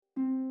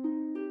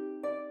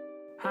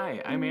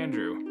Hi, I'm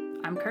Andrew,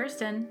 I'm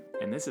Kirsten.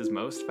 and this is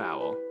Most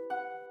Foul.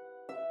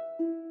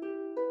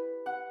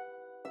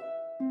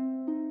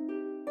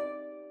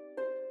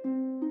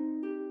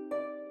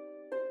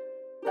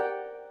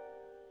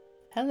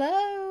 Hello.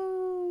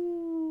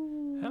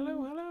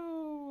 Hello,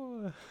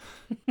 hello.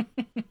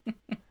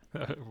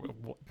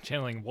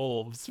 Channeling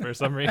wolves for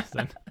some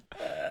reason.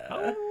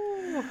 Hello.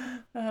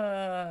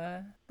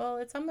 Well,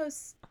 it's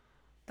almost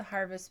the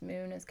harvest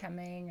moon is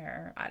coming,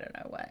 or I don't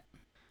know what.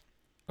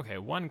 Okay,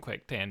 one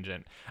quick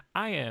tangent.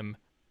 I am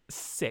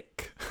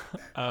sick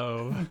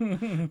of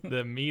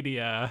the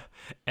media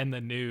and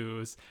the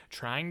news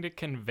trying to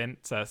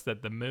convince us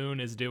that the moon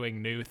is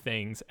doing new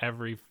things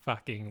every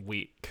fucking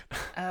week.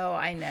 Oh,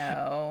 I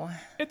know.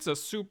 It's a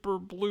super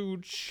blue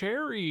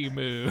cherry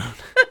moon.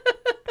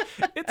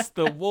 It's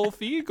the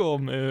wolf eagle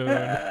moon.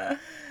 I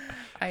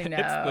It's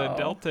the know.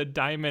 Delta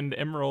Diamond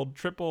Emerald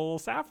Triple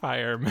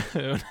Sapphire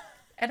moon.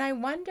 And I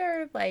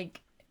wonder,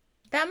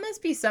 that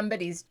must be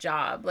somebody's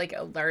job,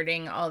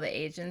 alerting all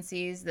the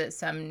agencies that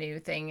some new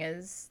thing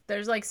is.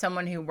 There's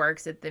someone who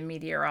works at the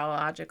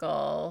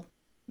Meteorological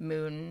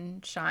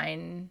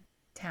Moonshine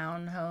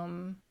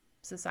Townhome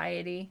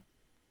Society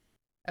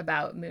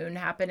about moon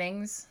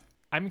happenings.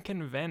 I'm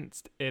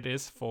convinced it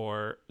is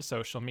for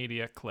social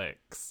media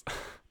clicks.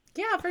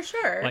 Yeah, for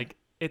sure.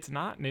 It's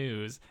not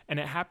news, and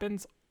it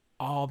happens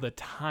all the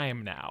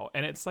time now.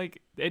 And it's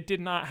like, it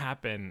did not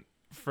happen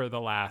for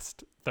the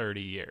last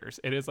 30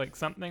 years. It is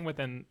something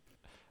within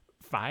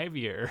 5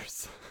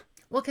 years.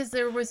 Well, because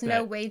there was no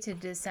that way to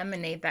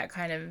disseminate that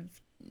kind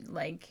of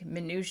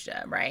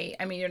minutia, right?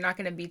 I mean, you're not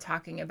going to be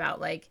talking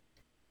about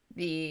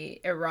the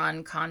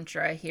Iran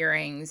Contra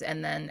hearings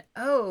and then,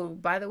 oh,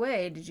 by the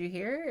way, did you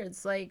hear?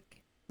 It's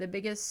the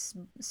biggest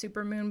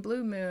supermoon,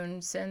 blue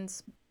moon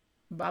since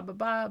blah blah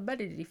blah,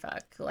 buttity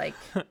fuck.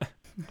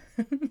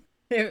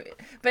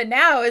 But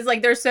now it's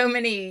there's so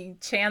many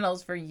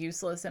channels for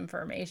useless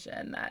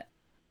information that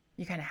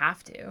you kind of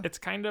have to. It's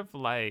kind of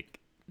like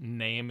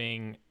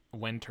naming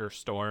winter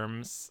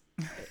storms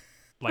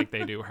like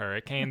they do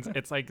hurricanes.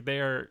 It's like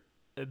the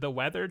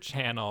Weather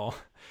Channel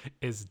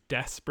is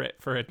desperate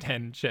for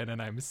attention, and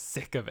I'm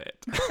sick of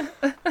it.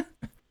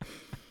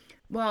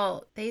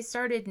 Well, they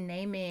started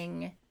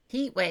naming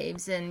heat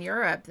waves in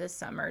Europe this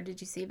summer. Did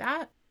you see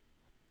that?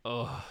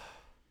 Ugh.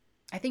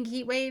 I think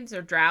heat waves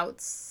or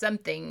droughts,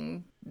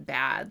 something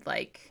bad,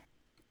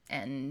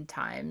 end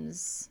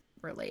times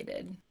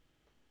related.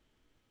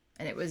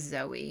 And it was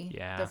Zoe.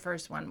 Yeah. The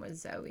first one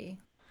was Zoe.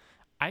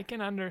 I can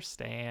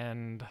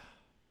understand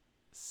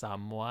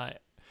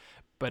somewhat,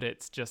 but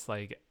it's just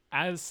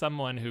as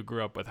someone who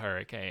grew up with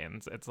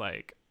hurricanes, it's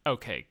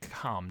okay,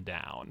 calm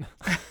down.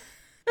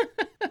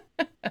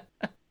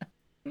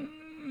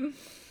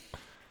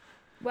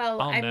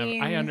 Well,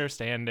 I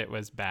understand it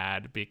was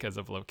bad because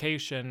of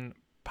location,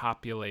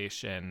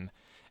 population,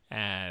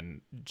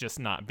 and just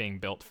not being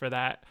built for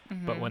that.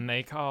 Mm-hmm. But when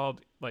they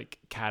called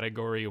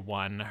Category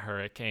 1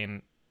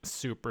 hurricane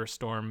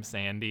Superstorm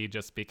Sandy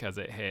just because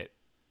it hit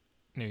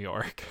New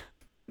York,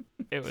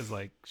 it was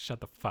shut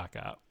the fuck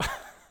up.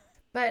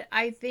 But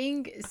I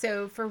think,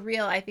 so for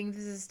real, I think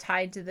this is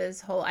tied to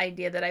this whole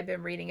idea that I've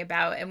been reading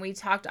about. And we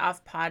talked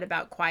off pod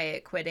about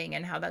quiet quitting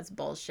and how that's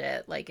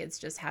bullshit. It's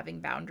just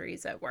having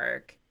boundaries at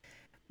work.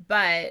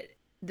 But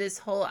this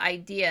whole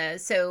idea,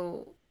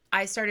 so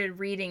I started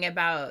reading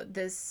about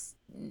this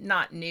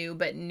not new,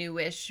 but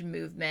newish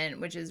movement,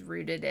 which is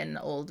rooted in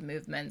old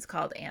movements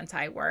called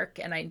anti-work.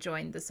 And I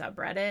joined the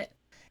subreddit.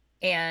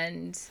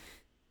 And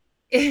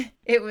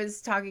it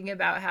was talking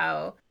about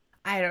how,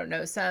 I don't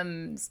know,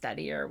 some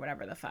study or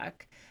whatever the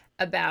fuck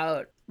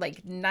about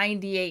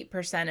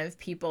 98% of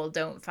people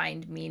don't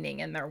find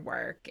meaning in their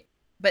work.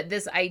 But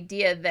this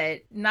idea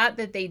that not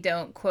that they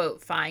don't,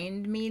 quote,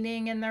 find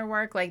meaning in their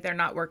work, they're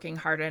not working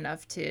hard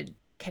enough to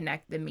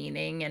connect the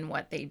meaning in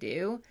what they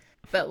do,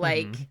 but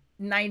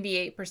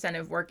 98%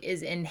 of work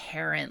is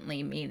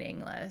inherently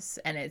meaningless.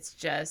 And it's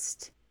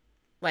just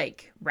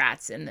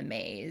rats in the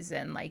maze,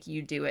 and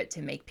you do it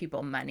to make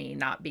people money,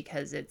 not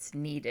because it's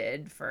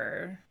needed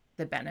for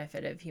the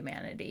benefit of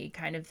humanity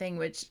kind of thing,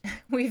 which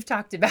we've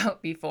talked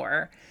about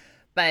before.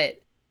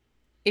 But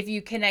if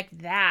you connect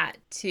that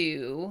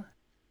to,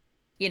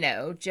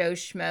 Joe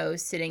Schmo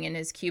sitting in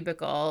his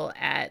cubicle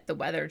at the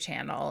Weather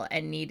Channel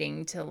and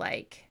needing to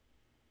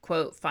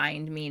quote,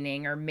 find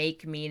meaning or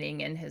make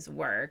meaning in his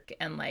work,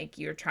 and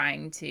you're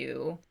trying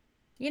to,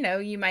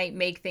 you might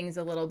make things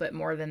a little bit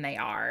more than they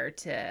are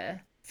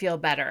to feel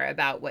better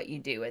about what you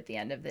do at the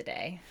end of the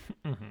day.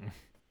 Mm-hmm.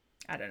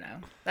 I don't know.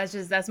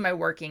 That's my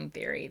working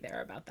theory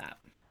there about that.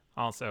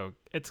 Also,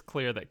 it's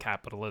clear that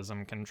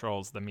capitalism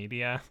controls the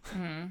media.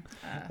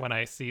 Mm-hmm. When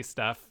I see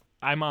stuff,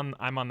 I'm on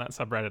that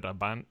subreddit a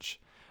bunch,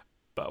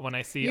 but when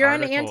I see You're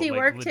on article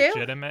anti-work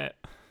legitimate,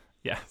 too?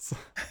 yes.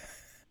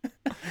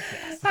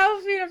 Yes. How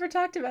have we never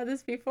talked about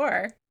this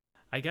before?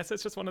 I guess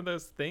it's just one of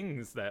those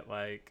things that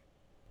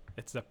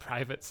it's a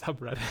private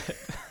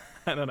subreddit.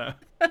 I don't know.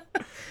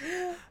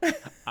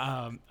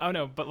 Oh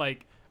no, but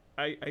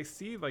I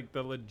see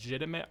the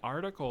legitimate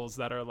articles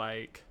that are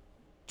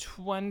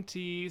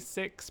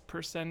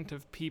 26%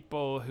 of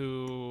people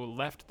who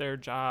left their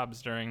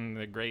jobs during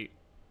the great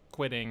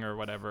quitting or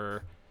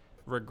whatever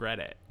regret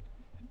it.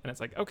 And it's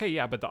like, okay,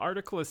 yeah, but the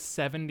article is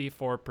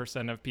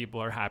 74% of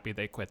people are happy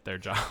they quit their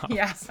jobs.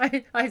 Yeah,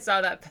 I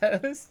saw that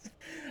post.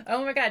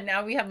 Oh my God,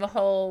 now we have a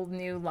whole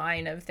new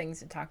line of things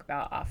to talk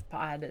about off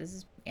pod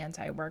is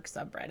anti-work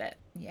subreddit.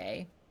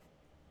 Yay.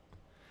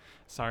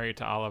 Sorry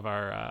to all of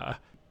our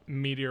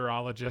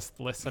meteorologist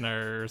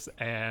listeners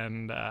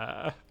and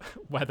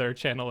Weather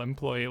Channel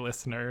employee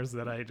listeners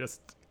that I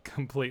just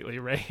completely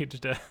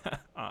raged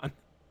on.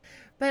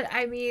 But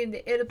I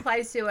mean, it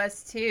applies to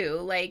us too.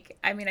 Like,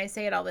 I mean, I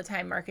say it all the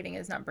time, marketing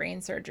is not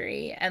brain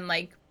surgery. And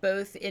like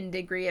both in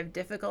degree of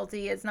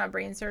difficulty, it's not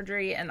brain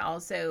surgery. And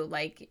also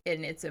like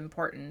in its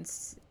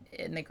importance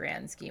in the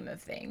grand scheme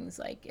of things,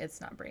 like it's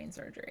not brain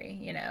surgery,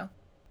 you know?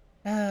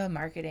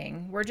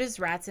 Marketing. We're just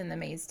rats in the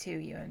maze too,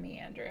 you and me,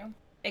 Andrew.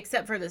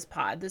 Except for this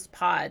pod. This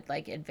pod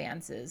like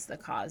advances the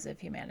cause of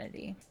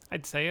humanity.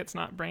 I'd say it's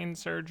not brain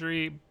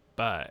surgery,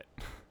 but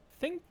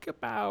think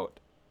about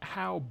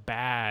how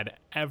bad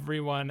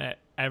everyone at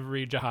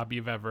every job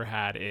you've ever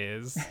had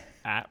is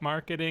at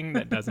marketing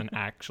that doesn't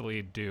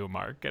actually do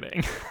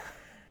marketing.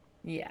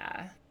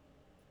 Yeah.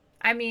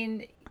 I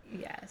mean,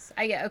 yes.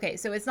 I get okay,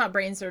 so it's not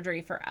brain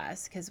surgery for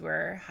us because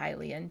we're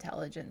highly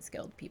intelligent,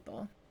 skilled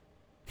people.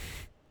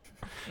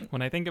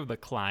 When I think of the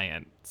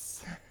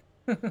clients,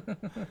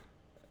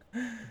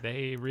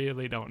 they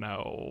really don't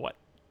know what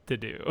to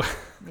do.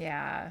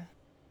 Yeah.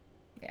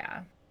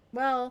 Yeah.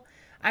 Well,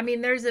 I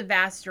mean, there's a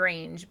vast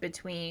range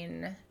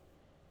between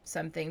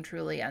something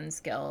truly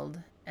unskilled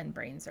and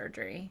brain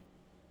surgery.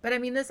 But I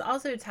mean, this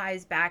also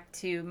ties back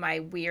to my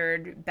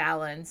weird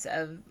balance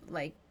of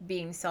like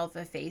being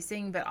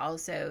self-effacing, but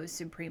also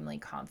supremely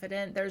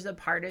confident. There's a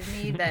part of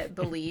me that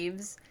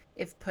believes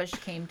if push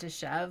came to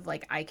shove,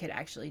 like I could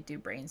actually do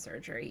brain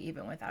surgery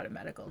even without a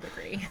medical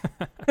degree.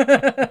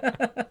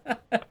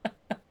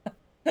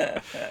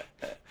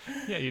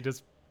 Yeah, you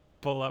just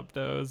pull up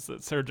those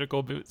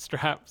surgical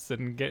bootstraps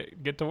and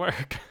get to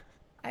work.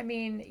 I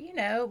mean, you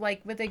know,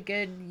 like with a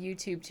good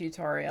YouTube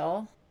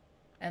tutorial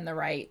and the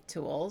right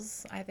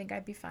tools, I think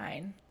I'd be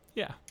fine.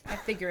 Yeah. I'd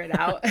figure it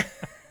out.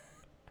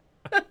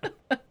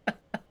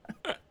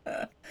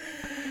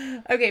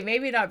 Okay,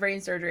 maybe not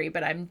brain surgery,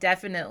 but I'm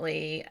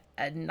definitely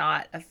a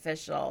not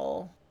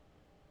official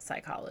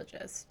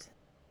psychologist.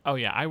 Oh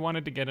yeah, I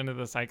wanted to get into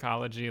the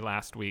psychology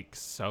last week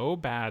so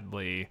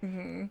badly,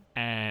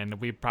 and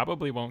we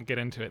probably won't get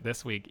into it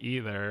this week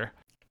either.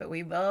 But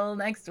we will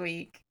next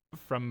week.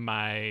 From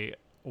my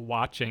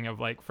watching of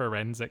like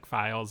Forensic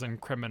Files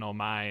and Criminal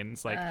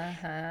Minds, like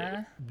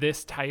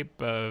this type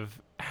of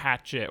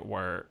hatchet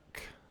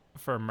work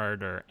for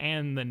murder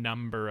and the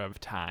number of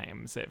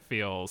times it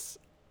feels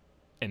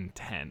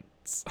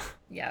intense.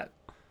 Yep.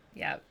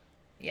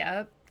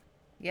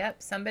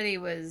 Somebody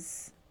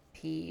was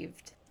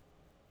peeved.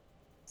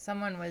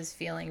 Someone was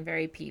feeling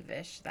very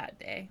peevish that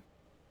day.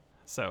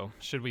 So,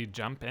 should we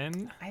jump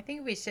in? I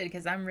think we should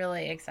because I'm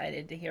really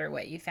excited to hear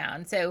what you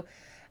found. So,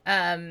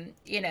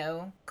 you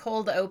know,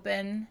 cold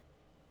open,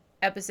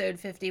 episode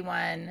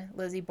 51,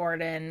 Lizzie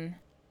Borden,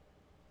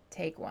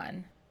 take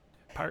 1.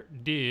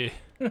 Part D.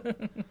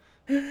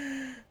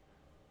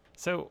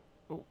 So,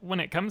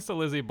 when it comes to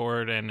Lizzie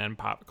Borden and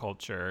pop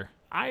culture,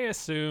 I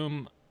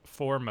assume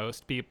for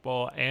most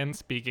people, and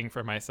speaking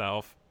for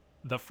myself,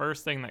 the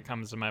first thing that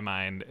comes to my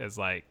mind is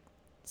like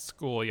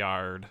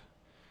schoolyard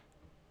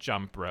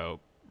jump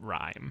rope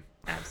rhyme.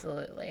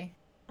 Absolutely.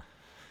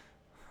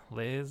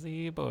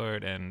 Lizzie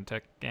Borden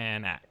took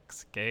an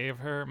axe, gave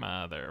her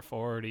mother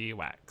 40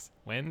 whacks.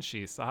 When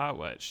she saw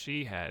what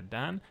she had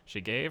done, she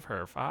gave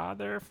her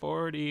father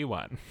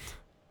 41.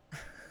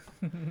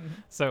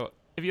 So,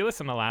 if you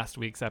listen to last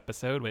week's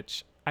episode,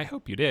 which I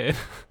hope you did,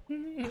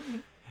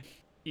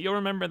 you'll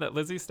remember that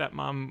Lizzie's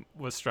stepmom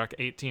was struck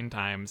 18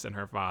 times and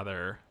her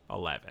father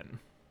 11.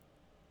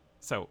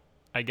 So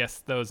I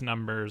guess those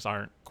numbers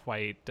aren't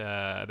quite,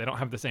 they don't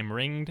have the same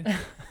ring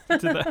to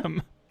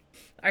them.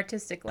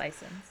 Artistic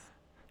license.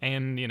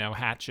 And, you know,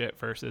 hatchet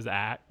versus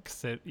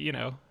axe, you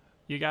know,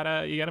 you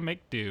gotta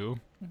make do.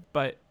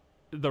 But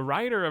the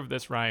writer of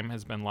this rhyme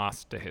has been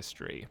lost to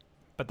history.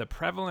 But the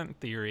prevalent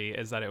theory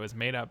is that it was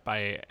made up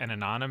by an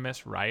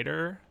anonymous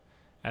writer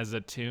as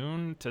a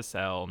tune to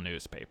sell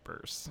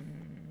newspapers.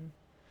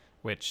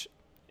 Which,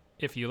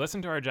 if you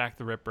listen to our Jack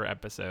the Ripper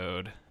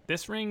episode,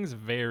 this rings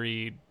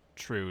very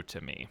true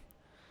to me.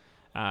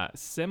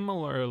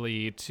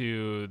 Similarly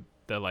to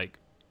the like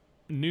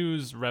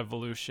news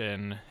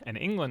revolution in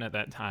England at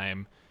that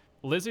time,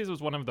 Lizzie's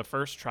was one of the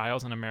first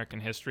trials in American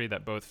history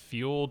that both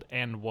fueled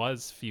and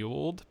was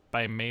fueled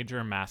by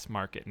major mass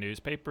market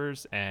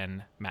newspapers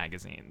and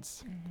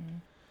magazines.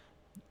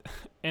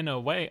 In a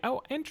way,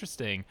 oh,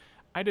 interesting.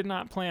 I did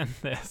not plan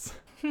this.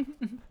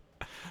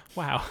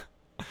 Wow.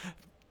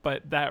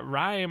 But that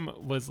rhyme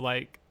was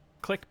like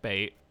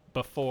clickbait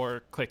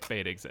before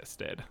clickbait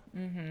existed.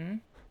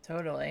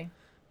 Totally.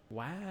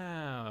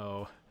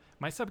 Wow.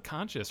 My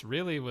subconscious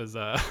really was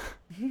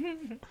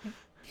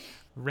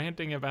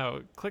ranting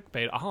about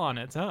clickbait all on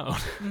its own.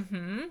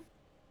 Mm-hmm.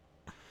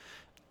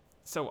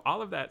 So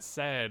all of that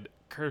said,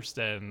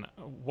 Kirsten,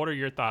 what are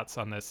your thoughts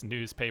on this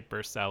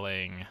newspaper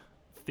selling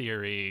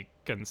theory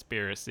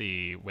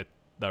conspiracy with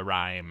the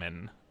rhyme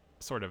and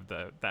sort of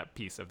that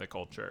piece of the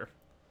culture?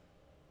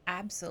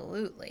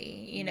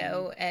 Absolutely. You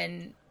know,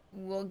 and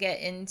we'll get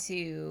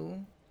into,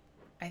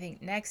 I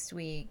think, next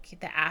week,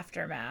 the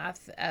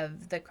aftermath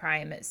of the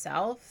crime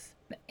itself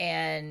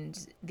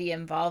and the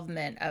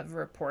involvement of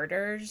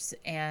reporters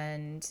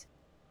and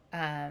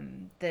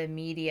the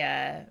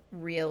media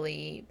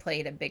really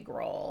played a big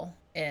role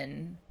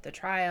in the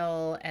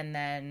trial and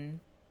then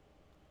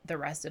the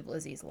rest of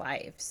Lizzie's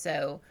life.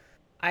 So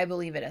I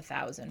believe it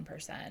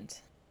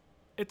 1,000%.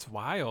 It's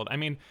wild. I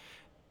mean,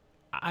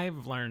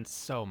 I've learned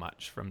so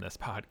much from this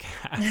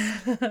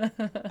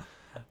podcast.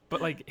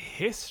 But like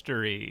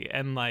history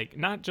and like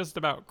not just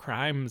about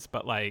crimes,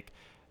 but like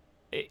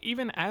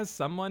even as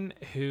someone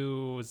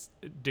whose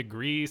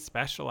degree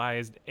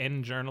specialized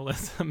in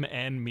journalism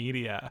and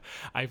media,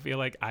 I feel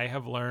like I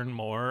have learned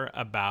more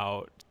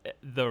about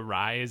the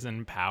rise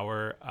and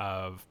power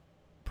of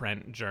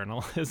print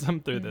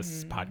journalism through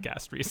this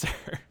podcast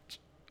research.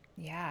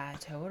 Yeah,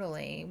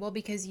 totally. Well,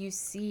 because you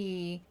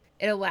see,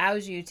 it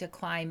allows you to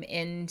climb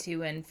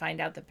into and find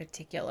out the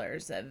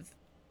particulars of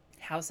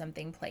how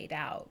something played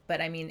out. But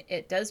I mean,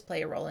 it does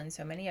play a role in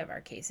so many of our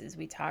cases.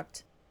 We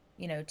talked,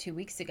 2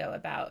 weeks ago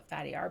about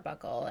Fatty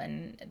Arbuckle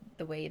and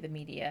the way the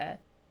media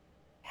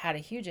had a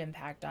huge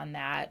impact on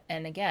that.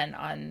 And again,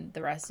 on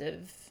the rest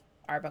of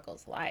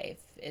Arbuckle's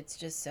life. It's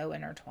just so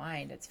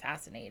intertwined. It's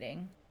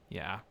fascinating.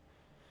 Yeah.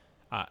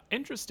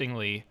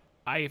 Interestingly,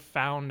 I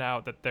found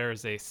out that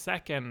there's a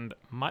second,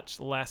 much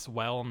less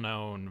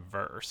well-known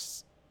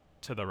verse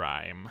to the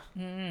rhyme.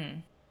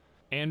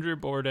 Andrew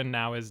Borden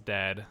now is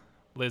dead.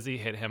 Lizzie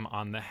hit him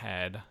on the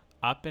head.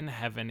 Up in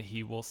heaven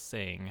he will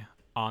sing.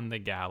 On the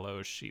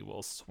gallows she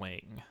will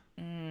swing.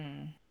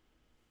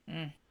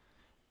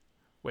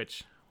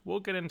 Which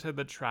we'll get into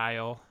the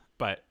trial,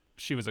 but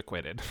she was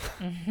acquitted.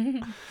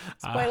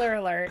 Spoiler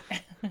alert.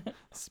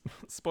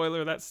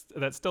 Spoiler, that's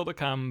still to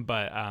come,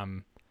 but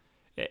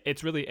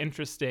it's really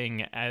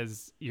interesting,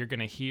 as you're going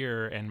to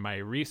hear in my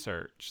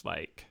research,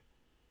 like,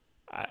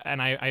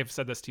 and I've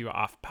said this to you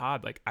off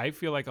pod, like, I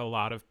feel like a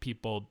lot of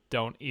people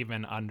don't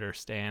even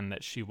understand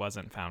that she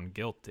wasn't found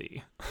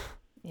guilty.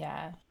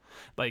 Yeah.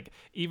 Like,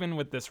 even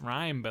with this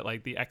rhyme, but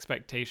like the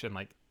expectation,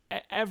 like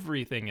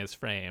everything is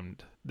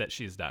framed that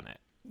she's done it.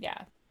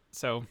 Yeah.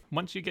 So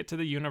once you get to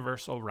the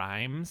universal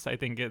rhymes, I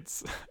think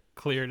it's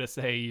clear to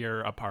say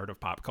you're a part of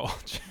pop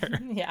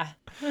culture. Yeah.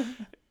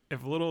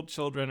 If little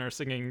children are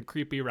singing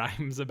creepy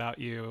rhymes about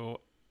you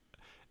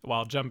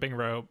while jumping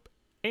rope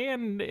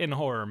and in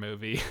horror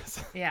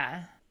movies,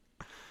 Yeah.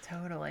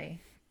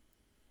 Totally.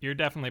 you're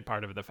definitely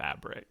part of the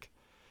fabric.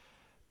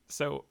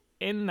 So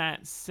in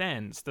that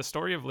sense, the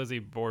story of Lizzie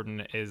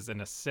Borden is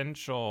an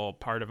essential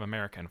part of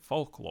American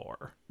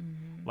folklore.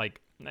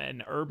 Like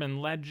an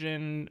urban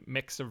legend,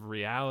 mix of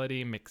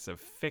reality, mix of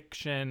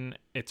fiction.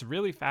 It's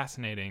really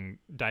fascinating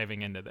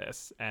diving into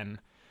this. And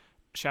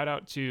shout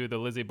out to the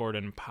Lizzie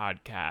Borden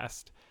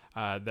podcast.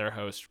 Their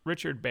host,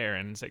 Richard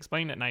Behrens,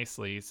 explained it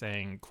nicely,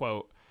 saying,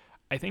 quote,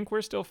 I think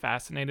we're still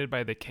fascinated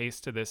by the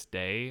case to this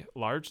day,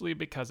 largely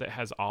because it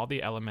has all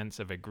the elements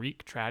of a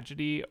Greek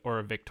tragedy or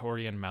a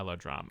Victorian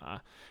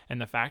melodrama,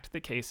 and the fact the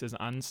case is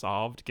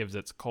unsolved gives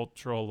its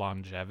cultural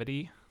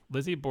longevity.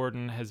 Lizzie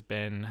Borden has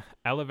been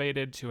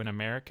elevated to an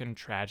American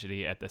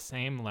tragedy at the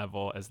same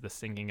level as the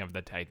sinking of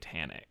the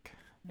Titanic,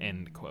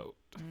 end quote.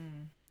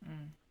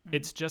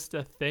 It's just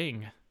a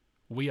thing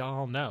we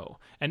all know.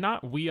 And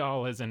not we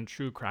all as in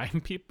true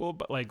crime people,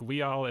 but like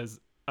we all as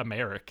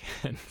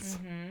Americans.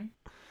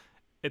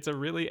 It's a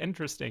really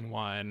interesting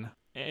one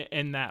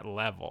in that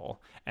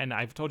level. And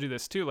I've told you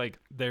this too, like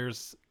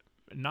there's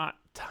not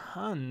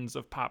tons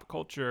of pop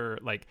culture,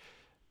 like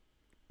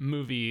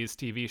movies,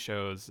 TV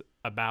shows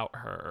about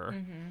her,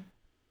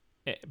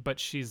 but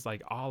she's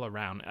like all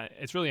around.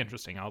 It's really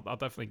interesting. I'll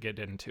definitely get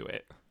into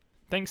it.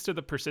 Thanks to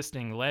the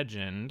persisting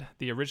legend,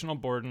 the original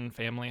Borden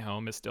family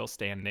home is still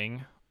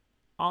standing,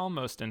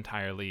 almost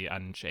entirely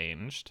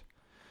unchanged.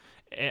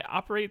 It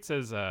operates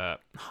as a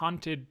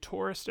haunted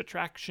tourist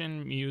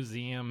attraction,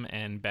 museum,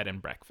 and bed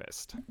and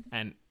breakfast.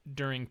 And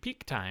during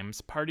peak times,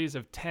 parties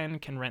of 10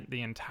 can rent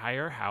the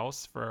entire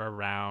house for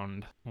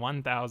around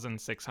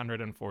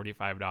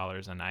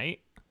 $1,645 a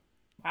night.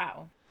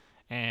 Wow.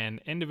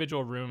 And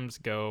individual rooms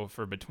go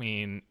for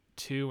between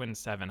 $200 and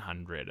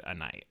 $700 a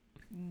night.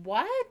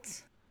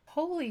 What?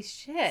 Holy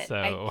shit. So,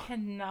 I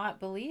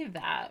cannot believe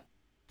that.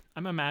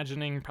 I'm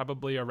imagining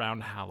probably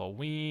around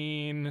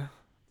Halloween,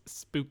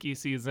 spooky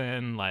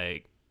season,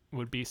 like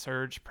would be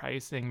surge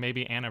pricing.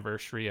 Maybe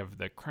anniversary of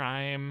the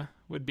crime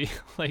would be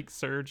like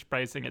surge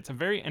pricing. It's a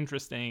very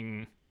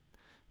interesting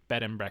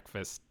bed and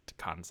breakfast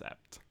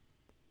concept.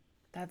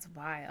 That's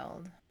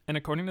wild. And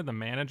according to the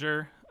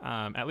manager,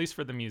 at least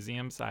for the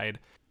museum side,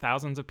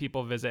 thousands of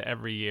people visit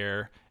every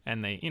year,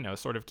 and they,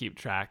 sort of keep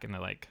track, and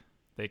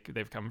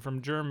they've come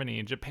from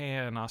Germany,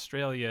 Japan,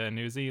 Australia,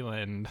 New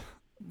Zealand,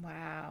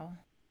 Wow.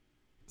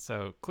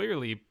 So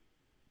clearly,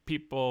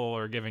 people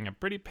are giving a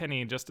pretty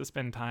penny just to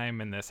spend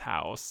time in this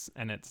house.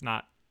 And it's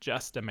not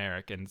just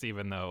Americans,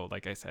 even though,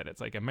 like I said,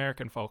 it's like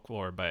American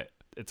folklore, but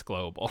it's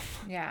global.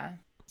 Yeah.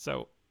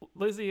 So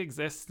Lizzie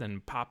exists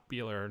in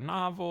popular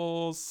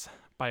novels,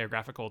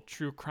 biographical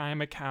true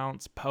crime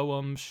accounts,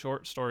 poems,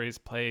 short stories,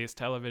 plays,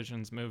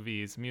 televisions,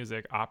 movies,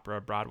 music,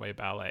 opera, Broadway,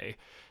 ballet.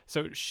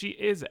 So she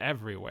is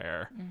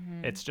everywhere.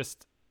 Mm-hmm. It's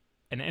just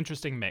an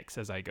interesting mix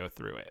as I go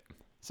through it.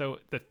 So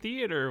the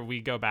theater, we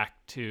go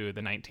back to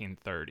the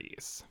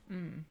 1930s.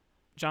 Mm.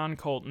 John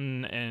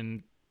Colton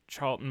and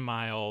Charlton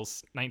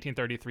Miles'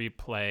 1933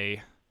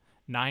 play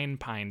Nine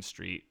Pine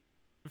Street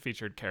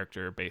featured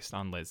character based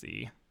on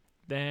Lizzie.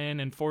 Then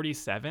in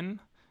 47,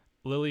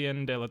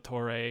 Lillian de la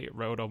Torre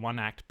wrote a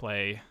one-act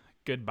play,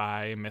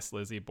 Goodbye, Miss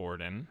Lizzie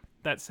Borden.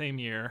 That same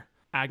year,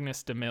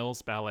 Agnes de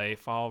Mille's ballet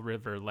Fall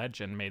River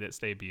Legend made its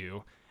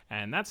debut,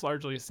 and that's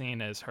largely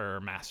seen as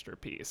her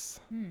masterpiece.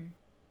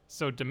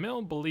 So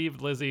DeMille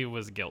believed Lizzie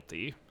was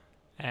guilty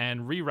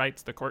and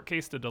rewrites the court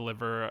case to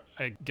deliver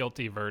a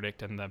guilty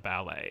verdict in the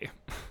ballet.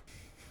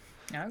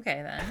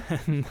 Okay,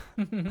 then.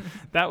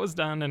 That was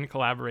done in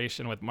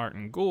collaboration with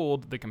Martin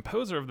Gould, the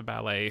composer of the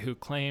ballet, who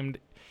claimed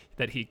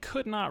that he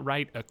could not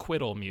write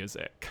acquittal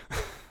music.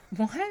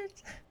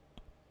 What?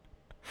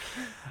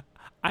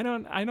 I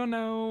don't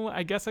know.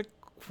 I guess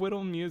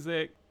acquittal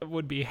music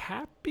would be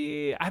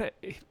happy.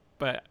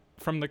 But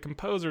from the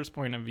composer's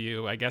point of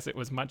view, I guess it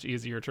was much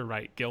easier to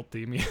write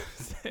guilty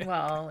music.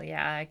 Well,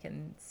 yeah, I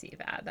can see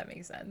that. That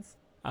makes sense.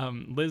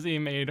 Lizzie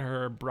made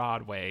her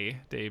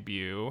Broadway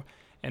debut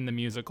in the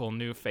musical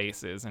New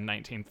Faces in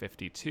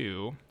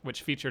 1952,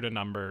 which featured a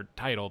number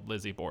titled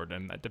Lizzie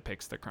Borden that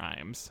depicts the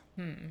crimes.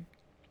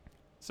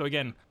 So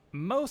again,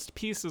 most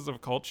pieces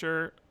of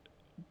culture,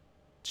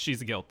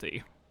 she's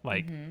guilty.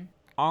 Like,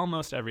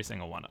 almost every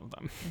single one of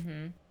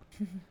them.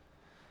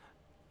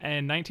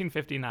 In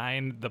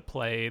 1959, the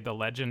play The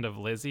Legend of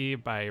Lizzie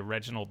by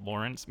Reginald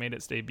Lawrence made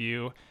its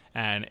debut,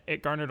 and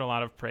it garnered a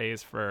lot of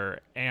praise for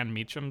Anne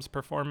Meacham's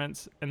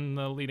performance in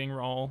the leading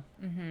role.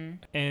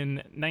 In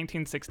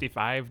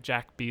 1965,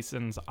 Jack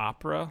Beeson's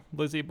opera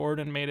Lizzie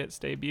Borden made its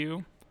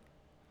debut.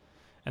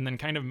 And then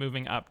kind of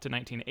moving up to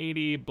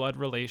 1980, Blood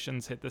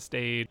Relations hit the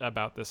stage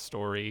about this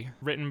story.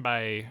 Written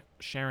by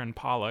Sharon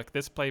Pollock,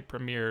 this play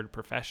premiered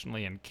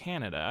professionally in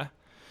Canada,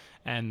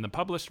 and the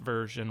published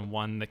version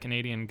won the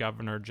Canadian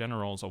Governor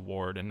General's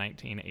Award in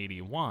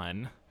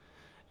 1981.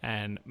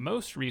 And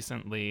most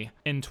recently,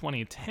 in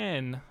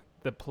 2010,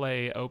 the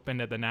play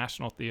opened at the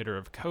National Theatre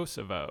of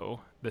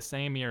Kosovo, the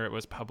same year it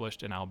was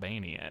published in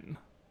Albanian.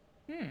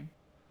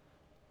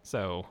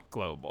 So,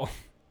 global.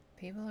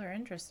 People are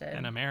interested.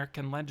 An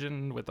American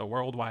legend with a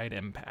worldwide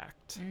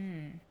impact.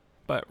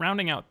 But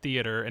rounding out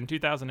theater, in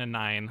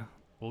 2009,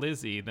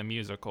 Lizzie, the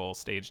musical,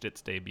 staged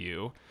its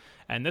debut.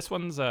 And this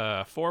one's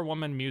a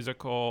 4-woman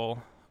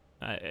musical.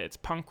 It's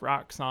punk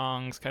rock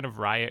songs, kind of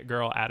riot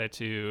girl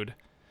attitude.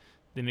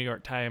 The New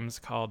York Times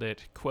called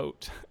it,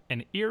 quote,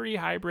 an eerie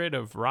hybrid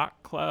of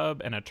rock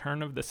club and a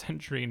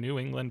turn-of-the-century New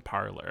England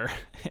parlor,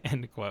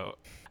 end quote.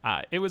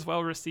 It was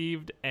well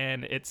received,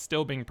 and it's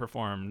still being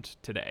performed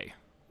today.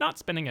 Not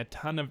spending a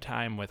ton of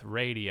time with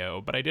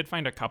radio, but I did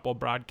find a couple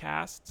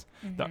broadcasts.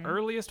 The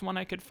earliest one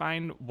I could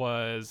find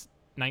was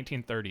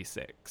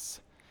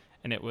 1936,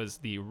 and it was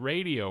the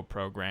radio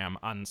program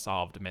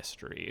Unsolved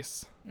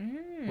Mysteries,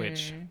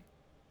 which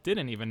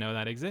didn't even know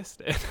that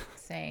existed.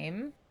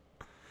 Same.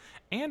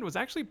 And was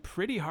actually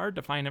pretty hard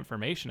to find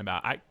information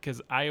about, because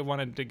I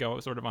wanted to go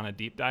sort of on a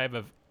deep dive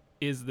of,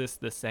 is this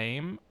the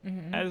same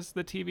as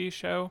the TV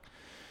show?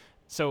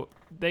 So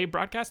they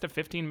broadcast a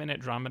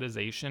 15-minute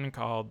dramatization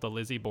called The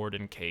Lizzie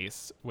Borden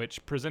Case,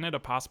 which presented a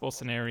possible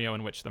scenario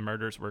in which the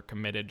murders were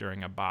committed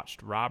during a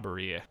botched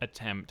robbery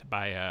attempt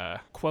by a,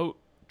 quote,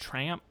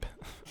 tramp,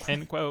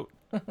 end quote.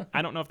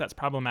 I don't know if that's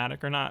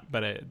problematic or not,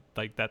 but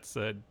that's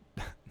a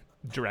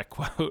direct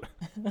quote.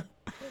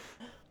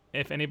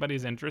 If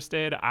anybody's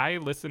interested, I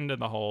listened to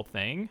the whole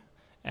thing,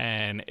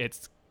 and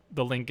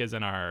the link is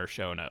in our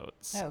show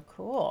notes. Oh,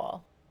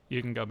 cool.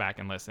 You can go back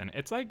and listen.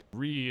 It's like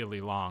really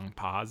long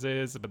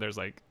pauses, but there's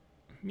like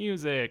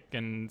music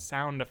and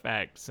sound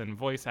effects and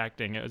voice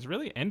acting. It was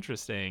really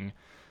interesting.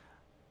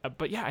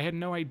 But yeah, I had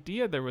no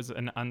idea there was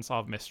an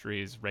Unsolved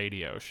Mysteries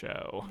radio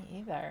show. Me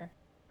either.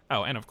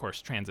 Oh, and of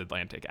course,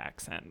 transatlantic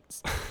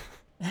accents.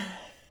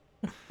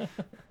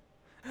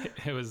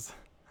 It was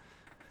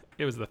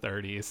the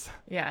 30s.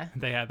 Yeah.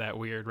 They had that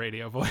weird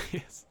radio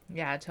voice.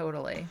 Yeah,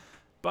 totally.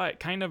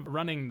 But kind of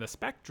running the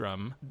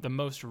spectrum, the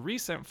most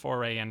recent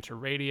foray into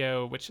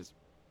radio, which is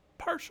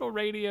partial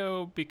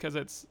radio because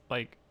it's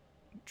like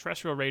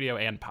terrestrial radio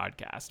and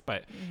podcast,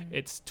 but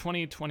it's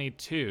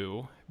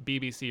 2022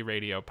 BBC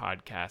radio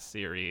podcast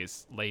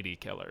series Lady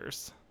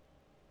Killers.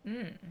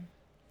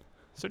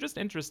 So just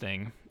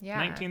interesting. Yeah.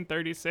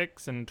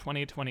 1936 and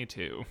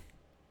 2022.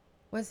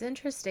 What's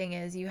interesting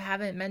is you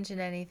haven't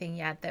mentioned anything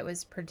yet that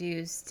was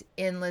produced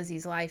in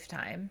Lizzie's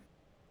lifetime.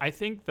 I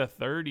think the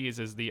 30s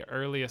is the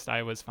earliest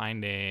I was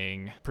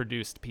finding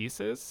produced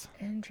pieces.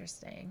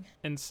 Interesting.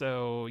 And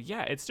so,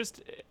 yeah,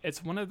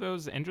 it's one of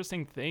those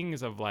interesting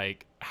things of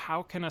like,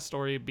 how can a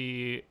story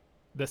be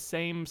the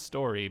same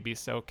story be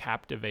so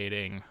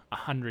captivating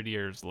 100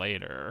 years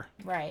later?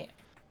 Right.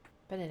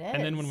 But it is.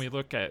 And then when we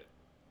look at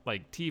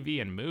like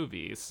TV and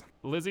movies,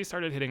 Lizzie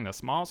started hitting the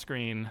small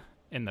screen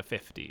in the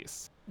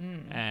 50s.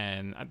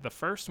 And the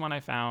first one I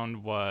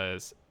found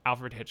was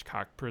Alfred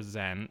Hitchcock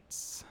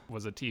Presents,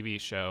 was a TV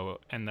show,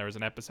 and there was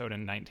an episode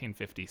in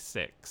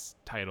 1956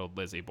 titled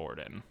Lizzie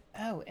Borden.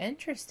 Oh,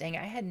 interesting.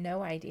 I had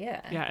no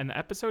idea. Yeah, and the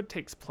episode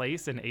takes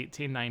place in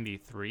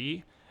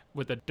 1893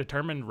 with a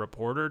determined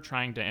reporter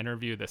trying to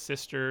interview the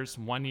sisters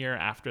 1 year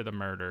after the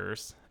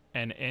murders,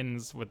 and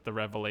ends with the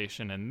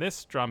revelation in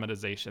this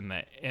dramatization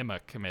that Emma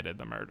committed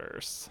the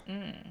murders.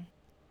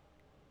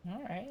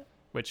 All right.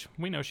 Which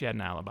we know she had an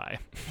alibi.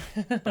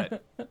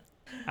 But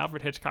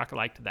Alfred Hitchcock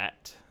liked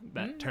that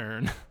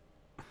turn.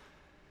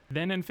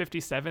 Then in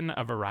 57,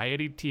 a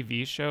variety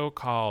TV show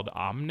called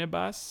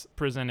Omnibus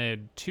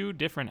presented two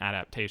different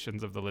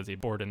adaptations of the Lizzie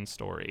Borden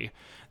story.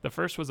 The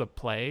first was a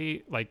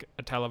play, like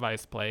a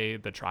televised play,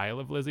 The Trial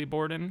of Lizzie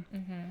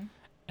Borden.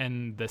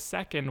 And the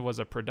second was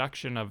a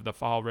production of the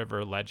Fall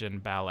River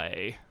Legend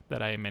Ballet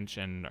that I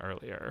mentioned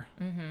earlier.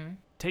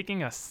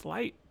 Taking a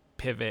slight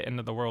pivot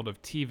into the world of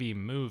TV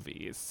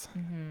movies.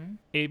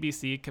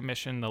 ABC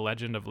commissioned The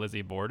Legend of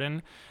Lizzie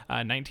Borden,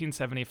 a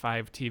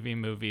 1975 TV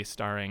movie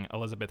starring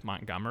Elizabeth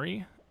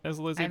Montgomery as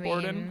Lizzie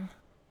Borden.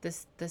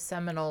 The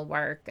seminal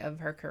work of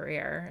her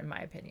career, in my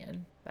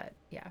opinion. But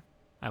yeah.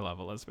 I love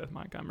Elizabeth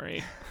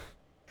Montgomery.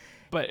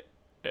 But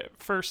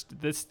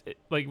first, this,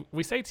 like,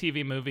 we say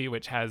TV movie,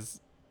 which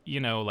has, you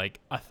know, like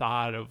a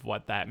thought of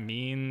what that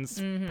means,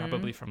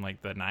 probably from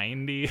like the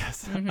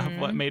 90s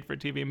of what made for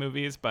TV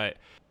movies. But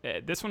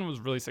this one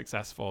was really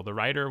successful. The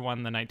writer won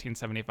the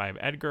 1975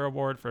 Edgar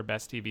Award for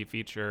Best TV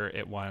Feature.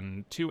 It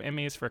won 2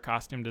 Emmys for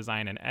costume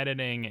design and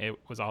editing. It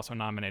was also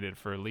nominated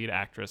for lead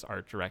actress,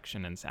 art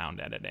direction, and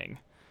sound editing.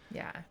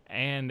 Yeah.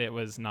 And it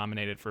was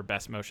nominated for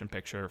Best Motion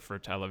Picture for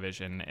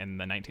Television in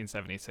the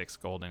 1976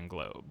 Golden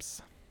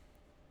Globes.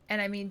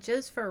 And I mean,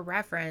 just for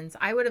reference,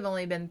 I would have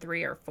only been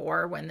 3 or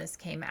 4 when this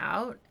came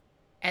out.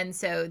 And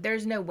so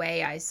there's no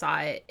way I saw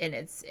it in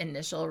its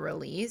initial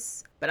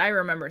release, but I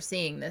remember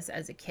seeing this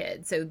as a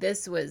kid. So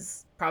this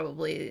was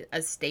probably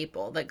a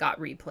staple that got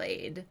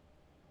replayed,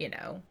 you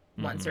know,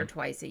 once or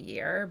twice a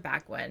year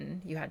back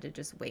when you had to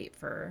just wait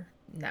for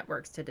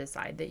networks to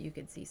decide that you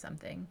could see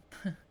something.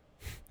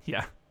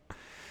 Yeah.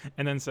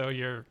 And then so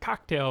your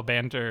cocktail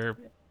banter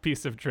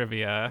piece of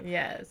trivia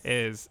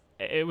is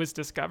it was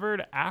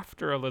discovered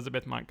after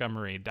Elizabeth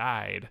Montgomery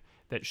died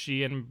that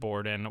she and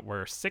Borden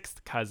were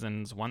 6th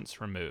cousins once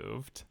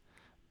removed,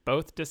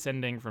 both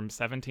descending from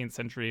 17th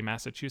century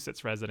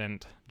Massachusetts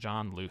resident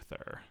John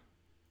Luther.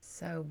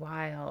 So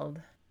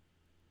wild.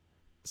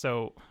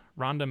 So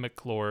Rhonda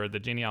McClure, the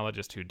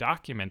genealogist who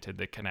documented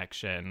the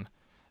connection,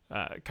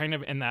 kind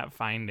of in that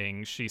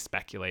finding, she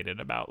speculated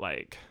about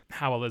like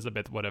how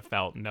Elizabeth would have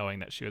felt knowing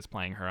that she was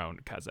playing her own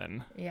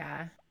cousin.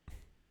 Yeah.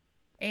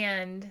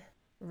 And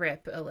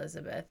rip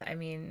Elizabeth. I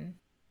mean,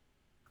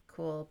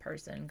 cool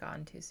person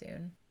gone too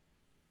soon.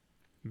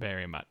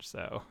 Very much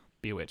so.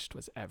 Bewitched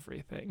was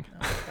everything. Oh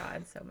my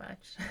God, so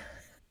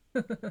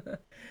much.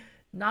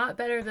 Not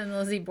better than the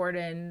Lizzie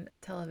Borden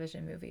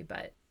television movie,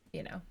 but,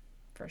 you know,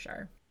 for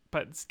sure.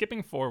 But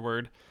skipping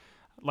forward,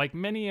 like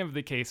many of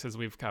the cases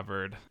we've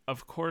covered,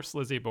 of course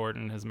Lizzie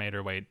Borden has made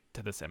her way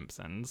to The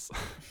Simpsons.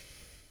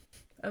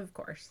 Of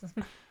course.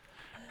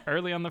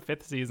 Early on the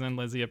 5th season,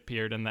 Lizzie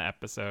appeared in the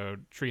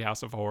episode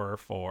Treehouse of Horror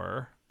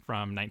 4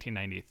 from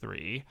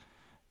 1993,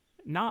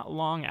 not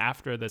long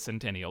after the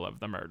centennial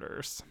of the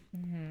murders.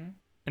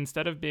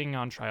 Instead of being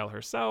on trial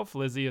herself,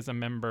 Lizzie is a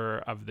member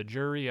of the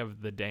jury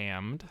of the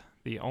damned,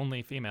 the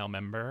only female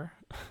member,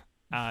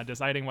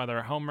 deciding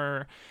whether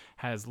Homer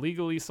has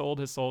legally sold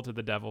his soul to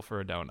the devil for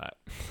a donut.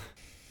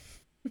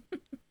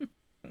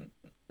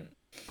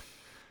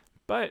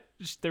 But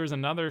there was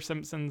another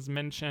Simpsons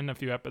mention a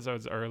few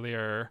episodes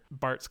earlier.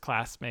 Bart's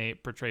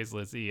classmate portrays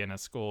Lizzie in a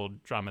school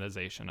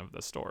dramatization of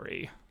the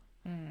story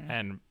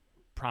and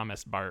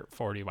promised Bart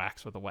 40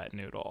 whacks with a wet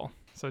noodle.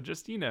 So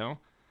just, you know,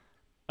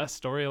 a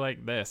story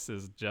like this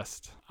is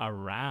just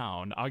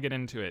around. I'll get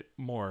into it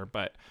more,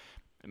 but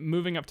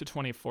moving up to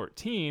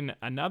 2014,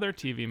 another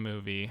TV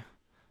movie,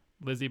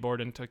 Lizzie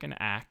Borden Took an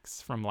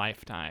Axe from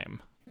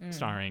Lifetime,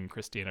 starring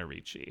Christina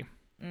Ricci.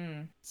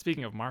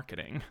 Speaking of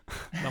marketing,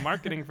 the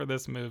marketing for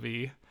this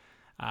movie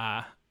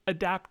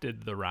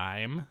adapted the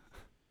rhyme.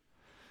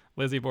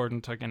 Lizzie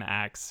Borden took an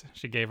axe.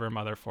 She gave her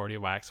mother 40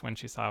 whacks. When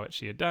she saw what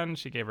she had done,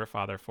 she gave her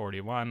father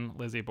 41.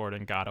 Lizzie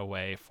Borden got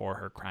away for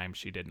her crime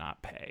she did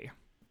not pay.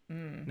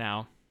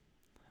 Now,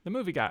 the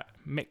movie got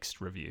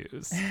mixed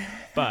reviews,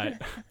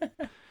 but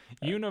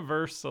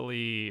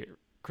universally,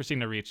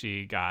 Christina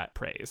Ricci got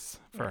praise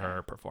for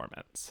her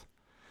performance.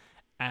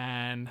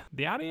 And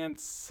the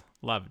audience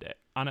loved it.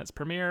 On its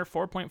premiere,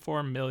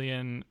 4.4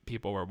 million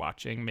people were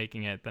watching,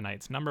 making it the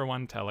night's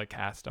 #1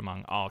 telecast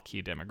among all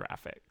key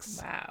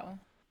demographics. Wow.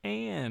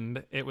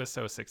 And it was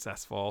so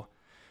successful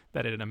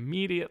that it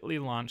immediately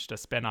launched a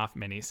spin-off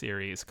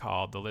miniseries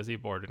called The Lizzie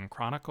Borden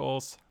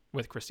Chronicles,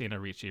 with Christina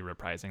Ricci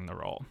reprising the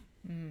role.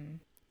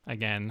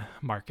 Again,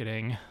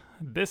 marketing.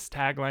 This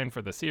tagline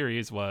for the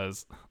series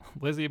was,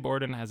 Lizzie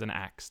Borden has an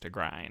axe to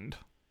grind.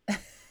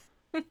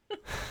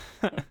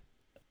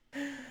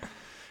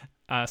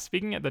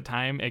 Speaking at the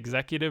time,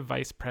 Executive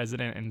Vice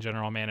President and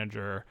General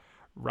Manager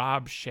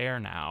Rob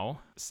Chernow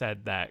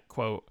said that,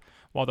 quote,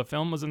 while the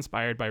film was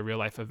inspired by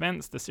real-life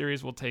events, the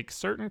series will take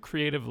certain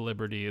creative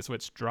liberties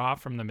which draw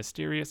from the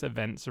mysterious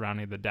events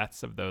surrounding the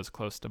deaths of those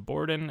close to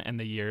Borden and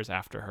the years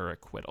after her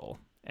acquittal,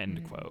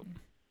 end quote.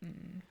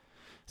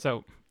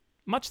 So,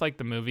 much like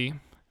the movie,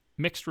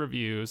 mixed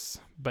reviews,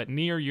 but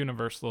near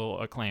universal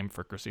acclaim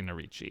for Christina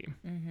Ricci.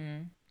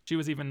 She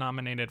was even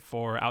nominated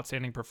for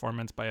Outstanding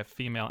Performance by a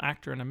Female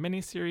Actor in a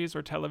Miniseries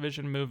or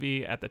Television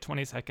Movie at the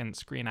 22nd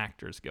Screen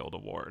Actors Guild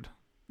Award.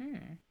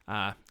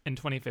 In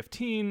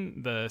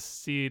 2015, the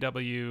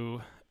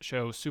CW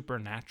show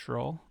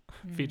Supernatural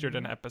featured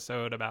an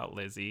episode about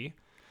Lizzie,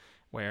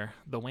 where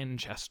the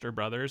Winchester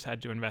brothers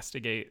had to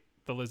investigate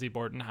the Lizzie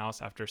Borden house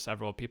after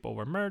several people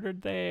were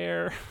murdered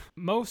there.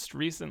 Most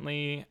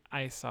recently,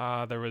 I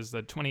saw there was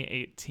the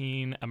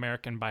 2018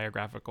 American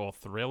biographical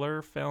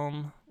thriller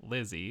film,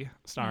 Lizzie,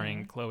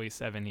 starring Chloe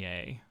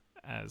Sevigny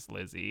as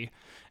Lizzie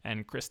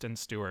and Kristen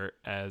Stewart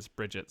as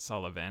Bridget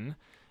Sullivan.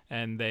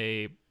 And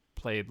they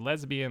played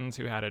lesbians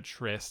who had a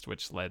tryst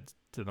which led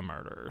to the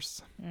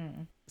murders.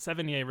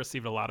 Sevigny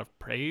received a lot of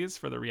praise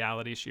for the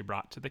reality she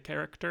brought to the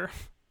character.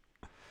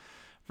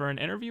 For an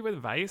interview with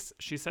Vice,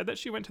 she said that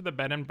she went to the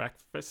bed and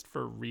breakfast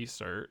for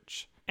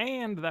research,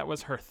 and that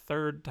was her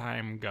third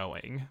time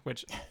going,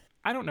 which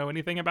I don't know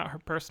anything about her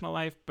personal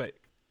life, but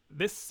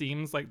this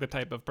seems like the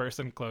type of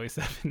person Chloe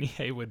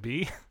Sevigny would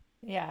be.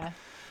 Yeah.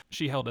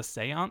 She held a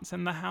seance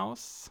in the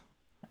house.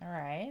 All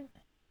right.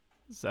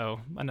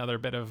 So another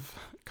bit of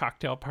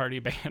cocktail party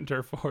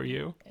banter for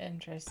you.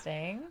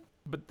 Interesting.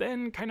 But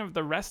then kind of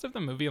the rest of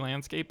the movie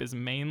landscape is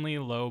mainly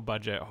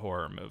low-budget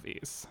horror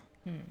movies.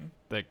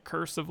 The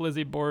Curse of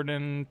Lizzie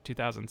Borden,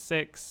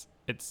 2006.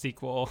 Its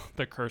sequel,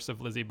 The Curse of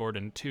Lizzie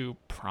Borden 2,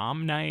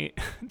 Prom Night,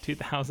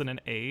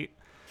 2008.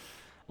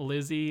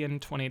 Lizzie in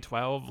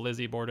 2012,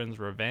 Lizzie Borden's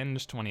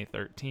Revenge,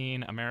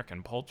 2013.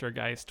 American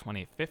Poltergeist,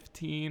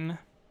 2015.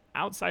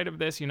 Outside of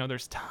this,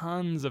 there's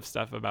tons of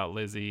stuff about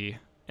Lizzie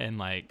in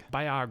like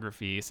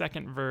biography,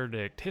 Second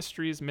Verdict,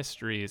 Histories,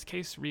 Mysteries,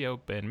 Case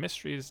Reopened,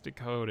 Mysteries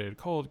Decoded,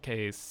 Cold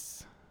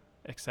Case,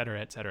 etc.,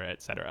 etc.,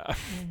 etc.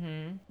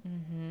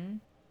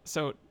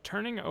 So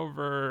turning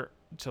over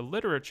to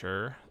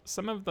literature,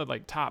 some of the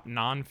like top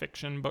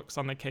nonfiction books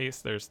on the case,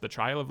 there's The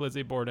Trial of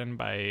Lizzie Borden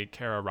by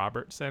Kara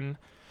Robertson,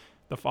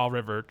 The Fall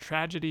River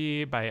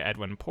Tragedy by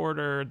Edwin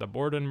Porter, The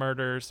Borden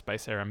Murders by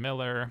Sarah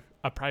Miller,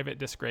 A Private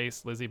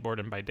Disgrace, Lizzie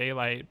Borden by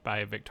Daylight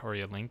by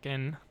Victoria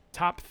Lincoln.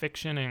 Top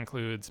fiction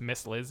includes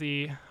Miss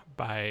Lizzie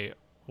by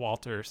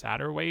Walter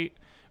Satterwhite,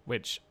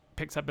 which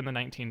picks up in the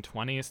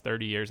 1920s,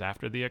 30 years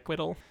after the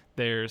acquittal.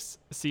 There's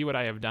See What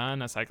I Have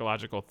Done, a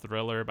psychological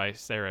thriller by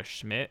Sarah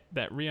Schmidt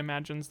that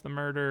reimagines the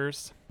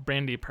murders.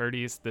 Brandy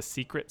Purdy's The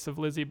Secrets of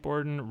Lizzie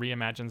Borden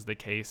reimagines the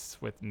case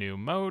with new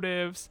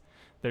motives.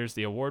 There's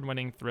the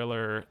award-winning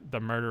thriller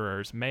The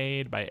Murderer's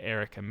Maid by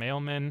Erica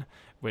Mailman,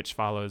 which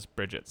follows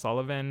Bridget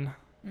Sullivan.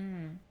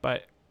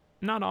 But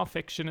not all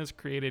fiction is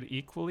created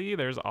equally.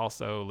 There's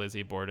also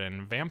Lizzie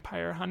Borden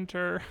Vampire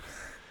Hunter,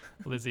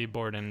 Lizzie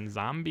Borden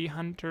Zombie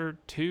Hunter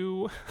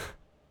 2,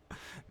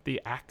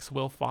 The Axe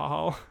Will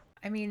Fall.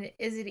 I mean,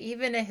 is it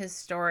even a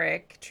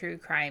historic true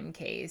crime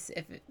case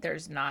if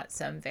there's not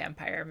some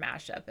vampire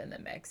mashup in the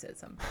mix at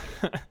some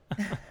point?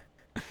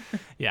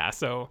 Yeah,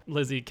 so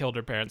Lizzie killed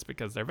her parents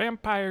because they're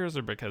vampires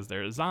or because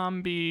they're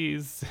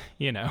zombies,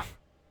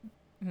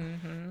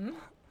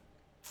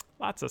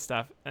 Lots of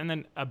stuff. And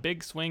then a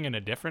big swing in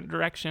a different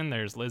direction.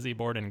 There's Lizzie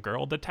Borden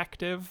Girl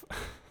Detective.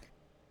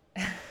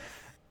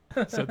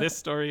 So this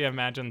story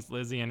imagines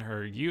Lizzie in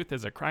her youth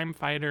as a crime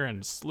fighter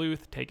and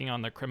sleuth taking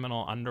on the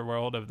criminal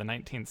underworld of the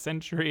 19th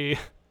century.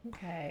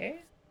 Okay.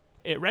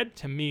 It read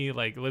to me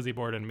like Lizzie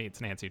Borden meets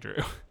Nancy Drew.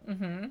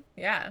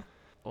 Yeah.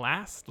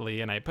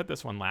 Lastly, and I put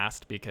this one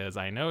last because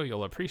I know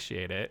you'll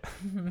appreciate it,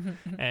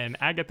 and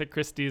Agatha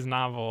Christie's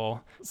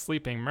novel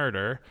Sleeping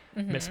Murder,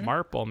 Miss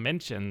Marple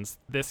mentions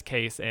this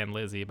case and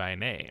Lizzie by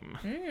name.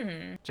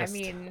 Just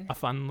a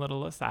fun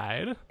little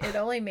aside. It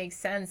only makes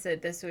sense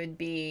that this would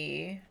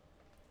be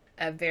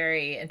a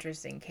very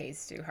interesting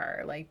case to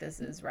her. Like, this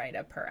is right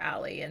up her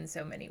alley in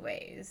so many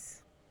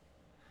ways.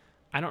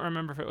 I don't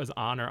remember if it was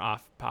on or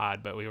off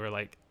pod, but we were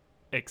like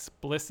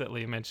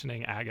explicitly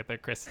mentioning Agatha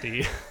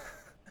Christie.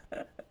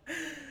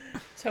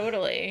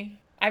 Totally.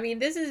 I mean,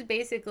 this is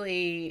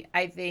basically,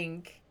 I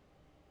think,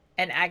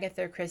 an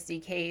Agatha Christie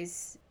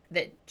case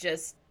that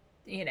just,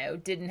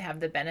 didn't have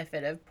the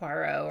benefit of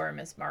Poirot or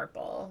Miss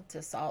Marple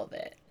to solve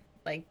it.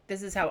 Like,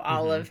 this is how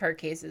all of her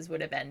cases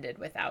would have ended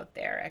without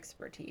their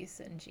expertise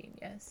and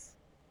genius.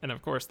 And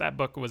of course, that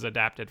book was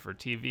adapted for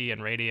TV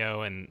and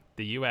radio in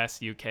the US,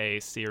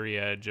 UK,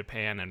 Syria,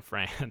 Japan, and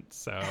France.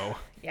 So,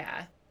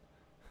 Yeah.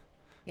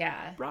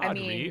 Yeah. I broad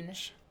mean,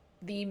 reach.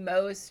 the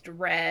most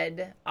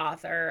read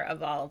author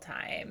of all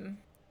time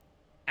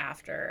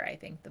after, I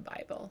think, the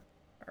Bible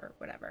or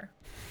whatever.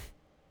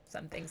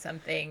 Something.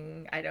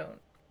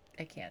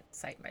 I can't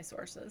cite my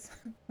sources.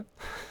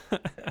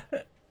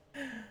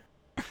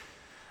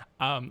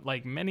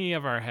 Like many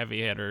of our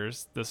heavy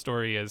hitters, the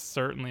story has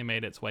certainly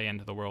made its way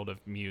into the world of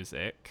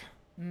music.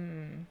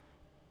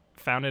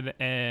 Founded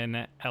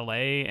in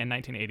LA in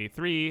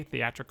 1983,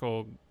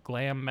 theatrical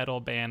glam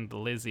metal band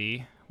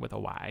Lizzie, with a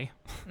Y,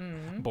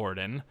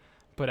 Borden,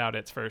 put out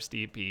its first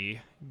EP,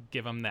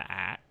 Give 'em the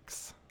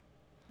Axe.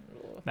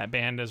 That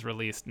band has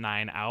released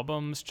 9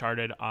 albums,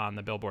 charted on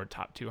the Billboard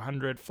Top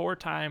 200 4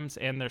 times,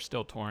 and they're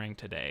still touring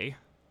today.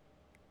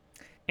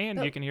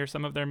 And you can hear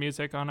some of their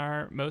music on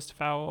our Most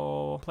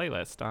Foul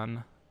playlist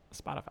on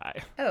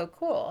Spotify. Oh,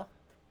 cool.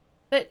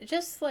 But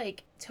just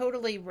like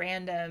totally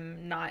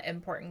random, not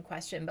important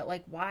question, but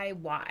like why?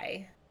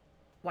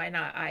 Why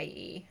not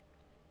IE?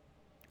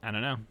 I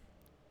don't know.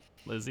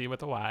 Lizzie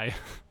with a Y.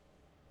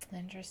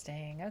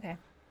 Interesting. Okay.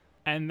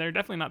 And they're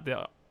definitely not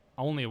the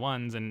only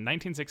ones. In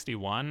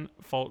 1961,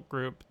 folk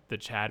group The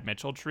Chad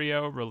Mitchell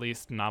Trio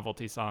released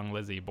novelty song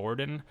Lizzie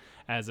Borden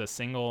as a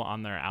single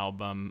on their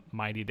album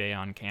Mighty Day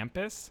on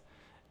Campus.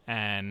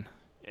 And,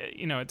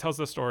 you know, it tells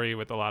the story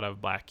with a lot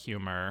of black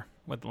humor,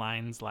 with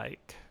lines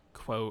like,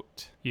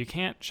 quote, "You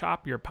can't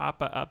chop your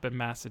papa up in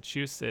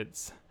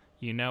Massachusetts.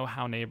 You know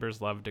how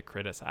neighbors love to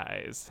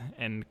criticize,"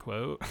 end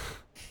quote.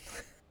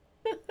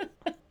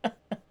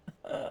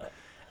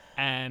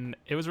 And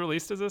it was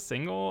released as a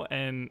single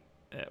and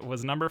it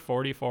was number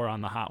 44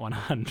 on the Hot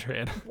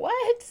 100.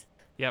 What?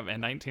 Yep,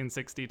 in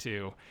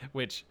 1962,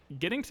 which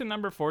getting to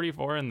number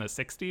 44 in the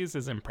 60s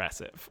is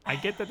impressive. I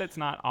get that it's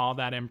not all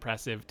that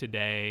impressive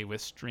today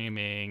with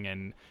streaming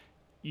and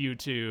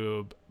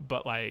YouTube,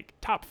 but like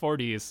top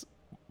 40s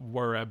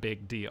were a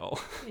big deal.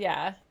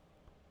 Yeah.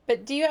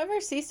 But do you ever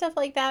see stuff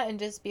like that and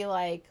just be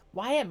like,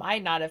 why am I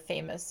not a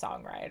famous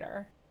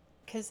songwriter?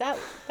 Because that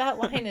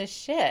line is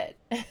shit.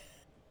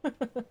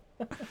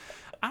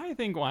 I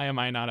think, why am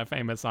I not a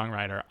famous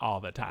songwriter all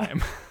the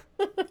time?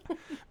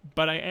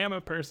 But I am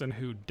a person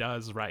who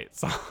does write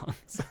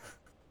songs.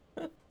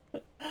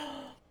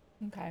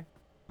 Okay.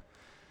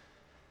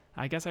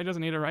 I guess I just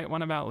need to write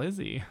one about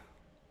Lizzie.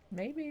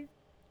 Maybe.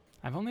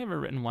 I've only ever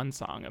written one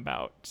song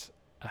about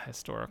a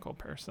historical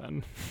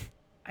person.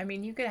 I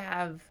mean, you could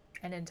have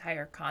an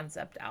entire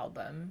concept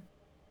album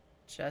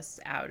just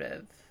out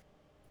of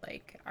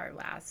like our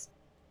last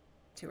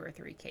 2 or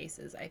 3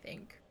 cases, I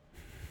think.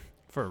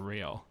 For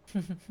real.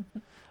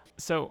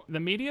 So the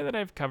media that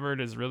I've covered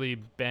has really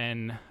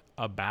been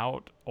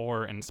about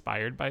or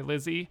inspired by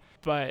Lizzie,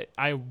 but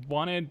I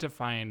wanted to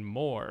find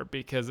more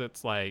because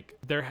it's like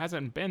there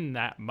hasn't been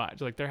that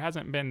much. Like there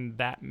hasn't been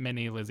that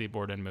many Lizzie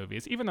Borden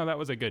movies, even though that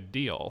was a good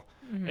deal.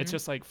 It's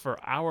just like for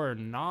our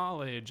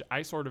knowledge,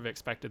 I sort of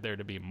expected there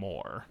to be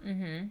more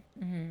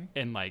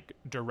and like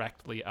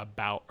directly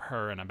about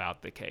her and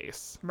about the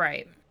case.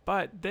 Right.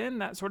 But then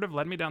that sort of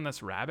led me down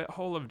this rabbit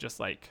hole of just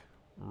like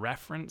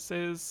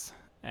references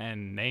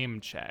and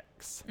name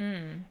checks.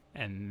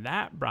 And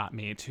that brought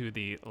me to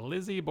the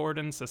Lizzie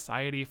Borden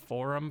Society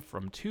Forum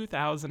from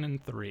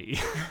 2003.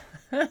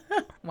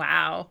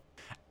 Wow.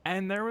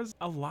 And there was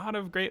a lot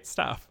of great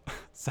stuff.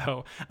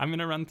 So I'm going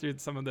to run through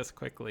some of this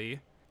quickly.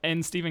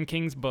 In Stephen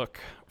King's book,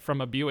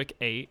 From a Buick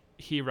 8,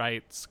 he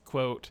writes,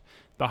 quote,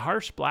 "The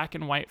harsh black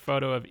and white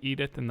photo of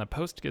Edith in the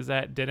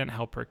Post-Gazette didn't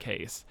help her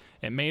case.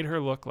 It made her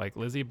look like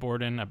Lizzie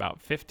Borden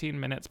about 15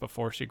 minutes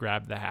before she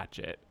grabbed the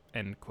hatchet,"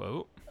 end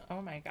quote.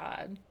 Oh my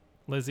God.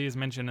 Lizzie is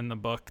mentioned in the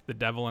book The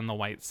Devil in the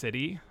White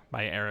City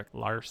by Eric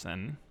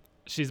Larson.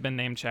 She's been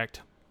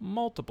name-checked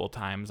multiple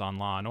times on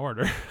Law &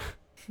 Order.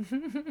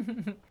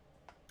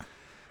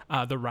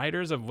 The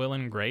writers of Will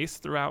and Grace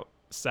threw out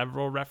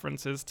several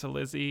references to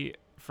Lizzie,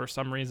 for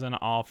some reason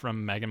all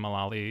from Megan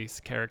Mullally's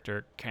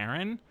character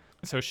Karen.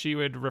 So she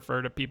would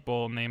refer to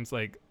people names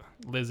like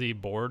Lizzie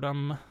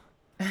Boredom,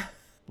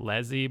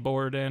 Leslie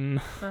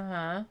Borden,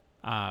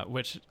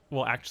 which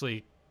will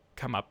actually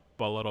come up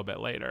a little bit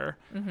later.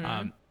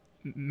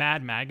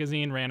 Mad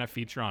Magazine ran a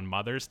feature on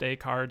Mother's Day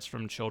cards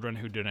from children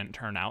who didn't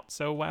turn out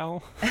so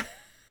well.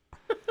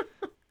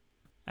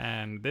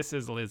 And this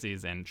is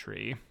Lizzie's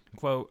entry.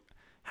 Quote,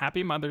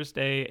 "Happy Mother's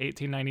Day,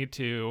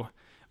 1892.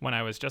 When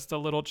I was just a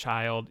little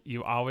child,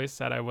 you always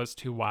said I was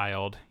too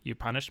wild. You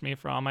punished me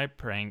for all my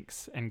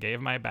pranks and gave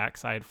my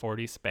backside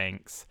 40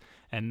 spanks.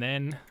 And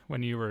then,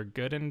 when you were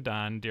good and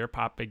done, dear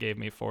Papa gave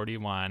me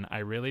 41. I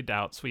really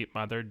doubt, sweet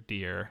mother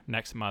dear,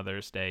 next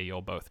Mother's Day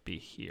you'll both be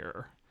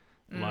here.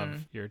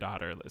 Love, your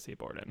daughter, Lizzie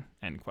Borden,"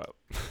 end quote.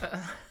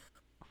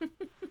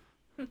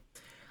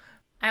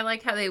 I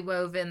like how they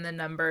wove in the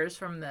numbers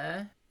from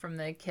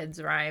the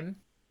kids' rhyme.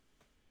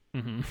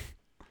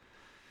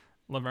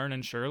 Laverne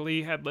and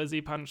Shirley had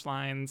Lizzie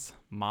punchlines.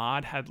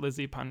 Maude had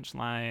Lizzie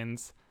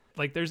punchlines.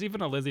 Like, there's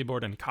even a Lizzie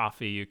Borden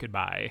coffee you could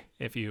buy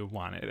if you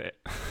wanted it.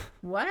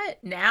 What?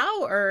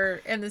 Now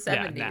or in the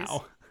 70s? Yeah,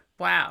 now.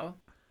 Wow.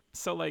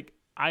 So, like,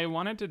 I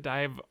wanted to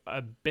dive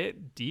a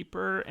bit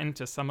deeper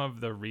into some of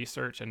the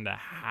research into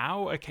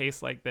how a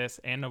case like this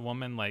and a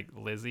woman like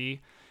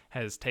Lizzie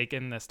has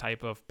taken this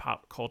type of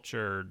pop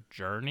culture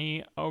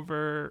journey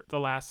over the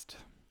last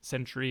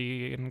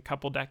century and a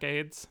couple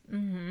decades.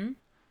 Mm-hmm.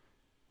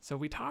 So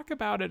we talk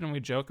about it and we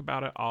joke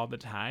about it all the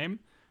time,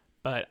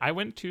 but I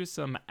went to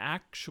some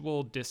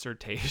actual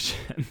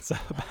dissertations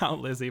about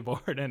Lizzie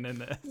Borden in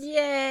this.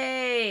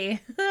 Yay!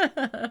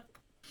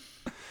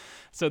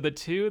 So the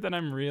two that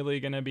I'm really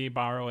going to be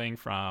borrowing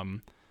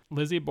from,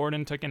 Lizzie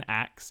Borden took an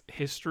axe,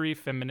 History,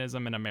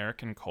 Feminism, and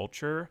American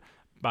Culture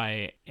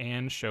by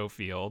Anne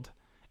Schofield,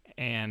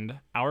 and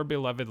Our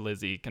Beloved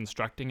Lizzie,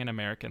 Constructing an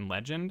American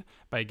Legend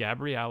by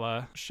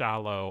Gabriella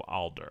Shallow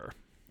Alder.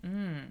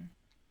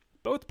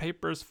 Both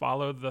papers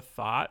follow the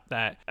thought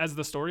that as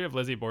the story of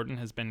Lizzie Borden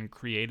has been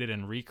created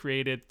and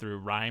recreated through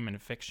rhyme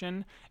and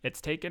fiction,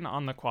 it's taken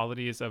on the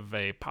qualities of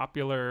a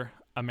popular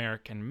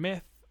American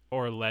myth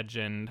or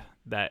legend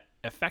that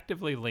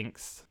effectively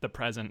links the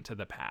present to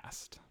the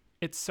past.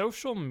 Its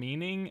social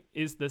meaning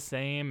is the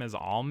same as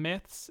all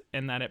myths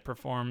in that it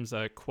performs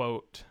a,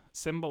 quote,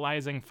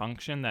 symbolizing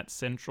function that's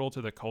central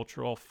to the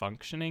cultural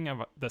functioning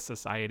of the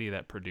society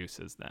that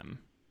produces them,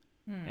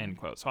 end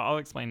quote. So I'll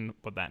explain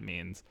what that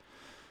means.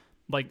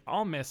 Like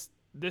all myths,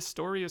 this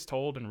story is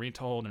told and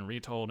retold and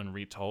retold and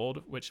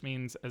retold, which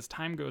means as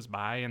time goes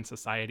by and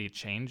society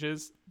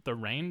changes, the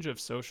range of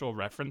social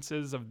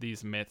references of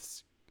these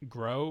myths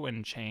grow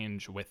and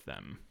change with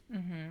them.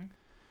 Mm-hmm.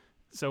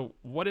 So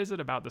what is it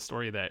about the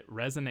story that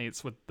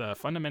resonates with the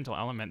fundamental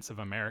elements of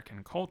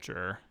American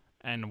culture,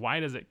 and why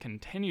does it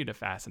continue to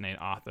fascinate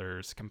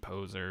authors,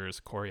 composers,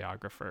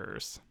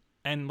 choreographers?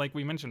 And like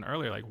we mentioned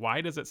earlier, like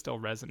why does it still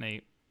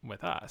resonate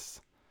with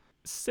us?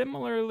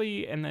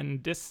 Similarly and then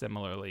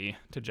dissimilarly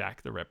to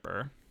Jack the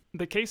Ripper,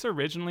 the case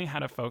originally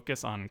had a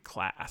focus on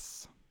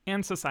class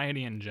and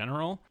society in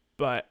general,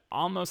 but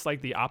almost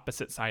like the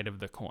opposite side of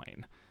the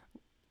coin.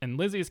 In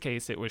Lizzie's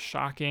case, it was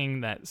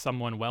shocking that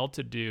someone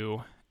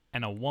well-to-do,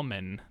 and a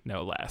woman,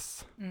 no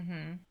less,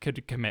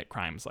 could commit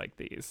crimes like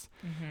these.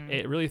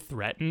 It really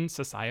threatened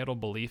societal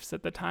beliefs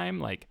at the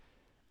time, like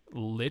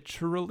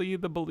literally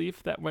the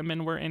belief that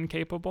women were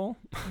incapable.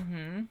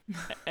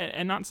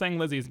 And not saying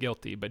Lizzie's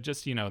guilty, but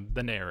just, you know,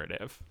 the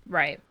narrative.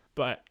 Right.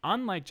 But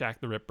unlike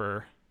Jack the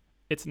Ripper,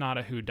 it's not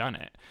a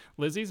whodunit.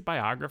 Lizzie's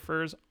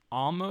biographers,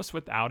 almost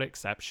without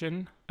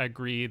exception,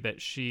 agree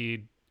that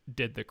she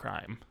did the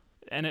crime.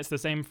 And it's the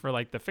same for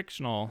like the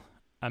fictional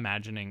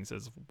imaginings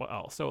as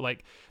well. So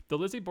like the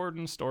Lizzie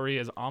Borden story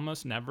is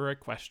almost never a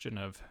question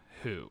of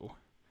who,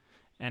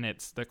 and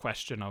it's the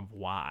question of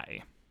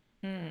why.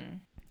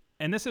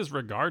 And this is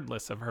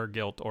regardless of her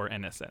guilt or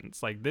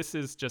innocence. Like this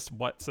is just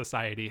what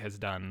society has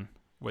done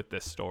with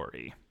this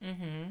story.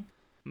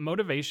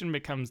 Motivation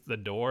becomes the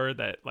door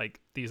that like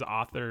these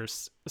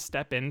authors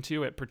step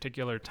into at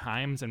particular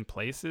times and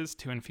places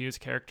to infuse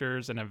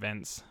characters and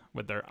events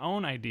with their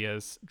own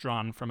ideas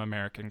drawn from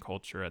American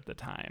culture at the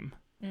time.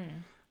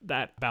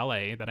 That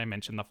ballet that I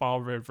mentioned, the Fall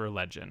River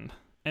Legend,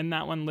 in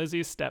that one,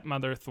 Lizzie's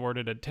stepmother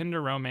thwarted a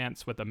tender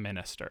romance with a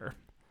minister.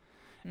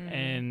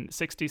 In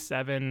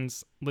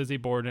 67's Lizzie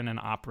Borden, an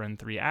opera in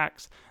 3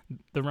 acts,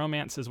 the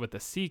romance is with a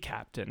sea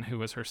captain who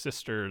was her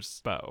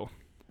sister's beau.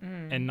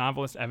 In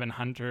novelist Evan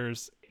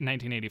Hunter's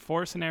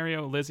 1984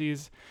 scenario,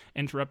 Lizzie's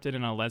interrupted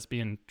in a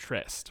lesbian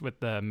tryst with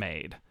the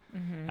maid,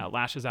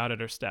 lashes out at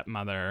her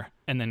stepmother,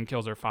 and then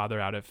kills her father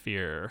out of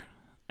fear.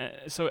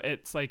 So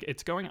it's like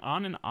it's going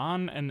on,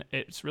 and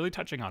it's really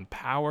touching on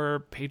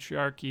power,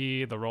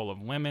 patriarchy, the role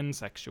of women,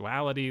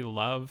 sexuality,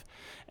 love,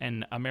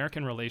 and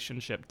American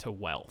relationship to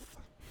wealth.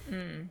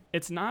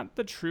 It's not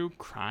the true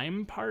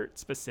crime part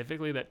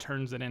specifically that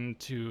turns it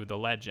into the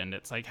legend.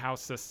 It's like how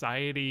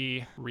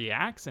society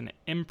reacts and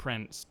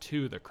imprints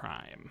to the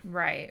crime.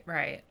 Right,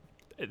 right.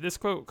 This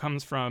quote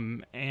comes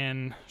from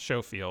Anne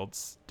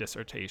Schofield's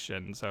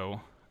dissertation.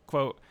 So,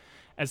 quote,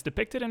 as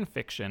depicted in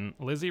fiction,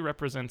 Lizzie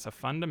represents a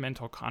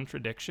fundamental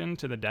contradiction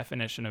to the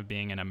definition of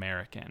being an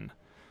American.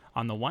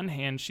 On the one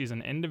hand, she's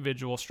an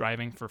individual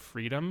striving for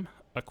freedom,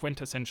 a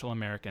quintessential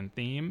American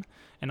theme,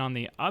 and on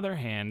the other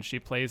hand, she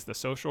plays the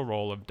social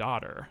role of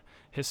daughter.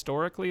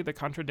 Historically, the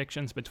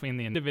contradictions between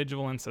the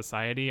individual and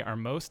society are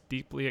most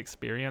deeply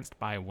experienced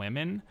by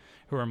women,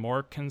 who are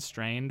more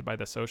constrained by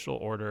the social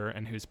order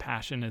and whose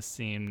passion is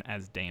seen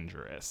as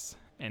dangerous,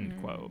 end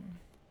quote.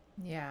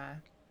 Yeah.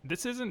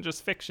 This isn't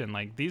just fiction,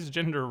 like these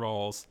gender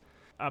roles,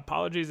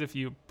 apologies if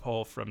you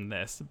pull from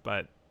this,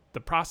 but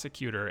the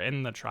prosecutor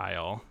in the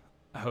trial,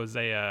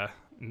 Hosea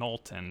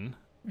Knowlton,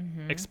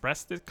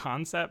 expressed the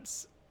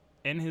concepts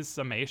in his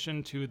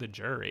summation to the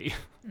jury.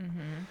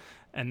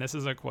 And this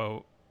is a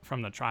quote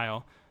from the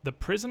trial. The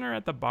prisoner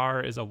at the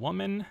bar is a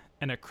woman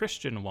and a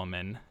Christian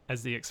woman,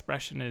 as the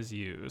expression is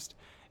used.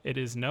 It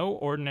is no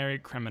ordinary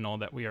criminal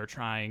that we are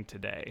trying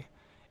today.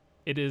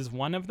 It is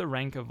one of the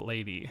rank of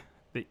lady,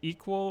 the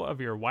equal of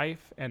your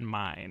wife and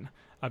mine,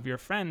 of your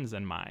friends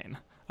and mine,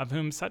 of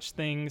whom such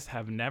things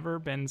have never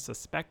been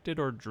suspected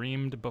or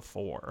dreamed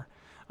before.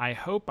 I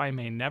hope I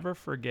may never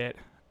forget,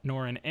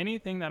 nor in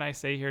anything that I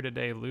say here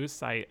today lose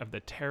sight of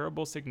the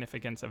terrible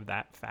significance of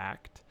that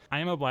fact. I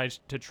am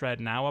obliged to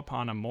tread now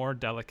upon a more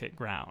delicate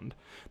ground.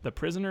 The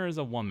prisoner is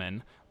a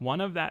woman,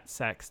 one of that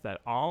sex that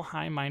all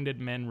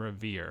high-minded men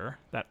revere,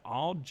 that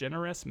all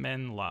generous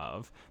men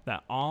love,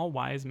 that all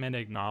wise men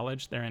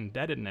acknowledge their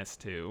indebtedness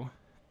to.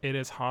 It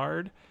is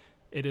hard,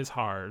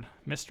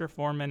 Mr.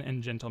 Foreman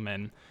and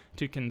gentlemen,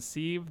 to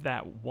conceive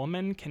that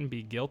woman can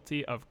be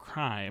guilty of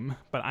crime,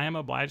 but I am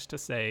obliged to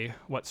say,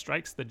 what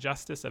strikes the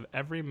justice of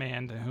every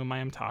man to whom I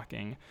am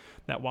talking,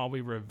 that while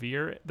we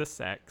revere the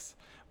sex,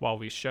 while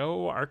we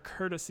show our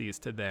courtesies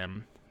to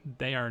them,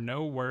 they are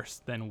no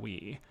worse than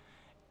we.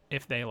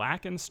 If they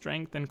lack in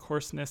strength and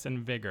coarseness and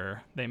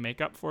vigor, they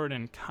make up for it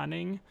in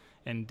cunning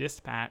and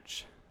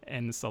dispatch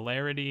and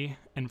celerity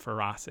and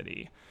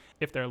ferocity.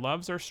 If their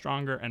loves are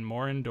stronger and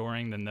more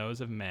enduring than those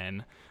of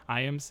men,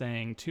 I am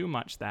saying too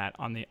much that,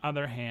 on the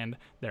other hand,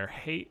 their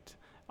hate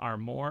are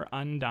more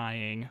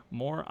undying,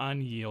 more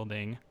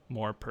unyielding,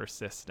 more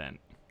persistent.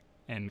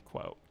 End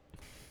quote.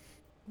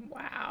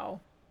 Wow.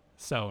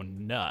 So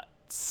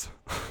nuts.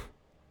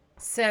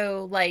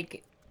 So,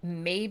 like,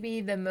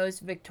 maybe the most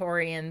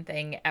Victorian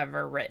thing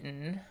ever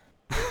written.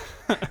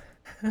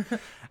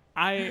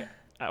 I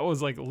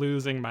was like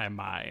losing my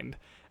mind.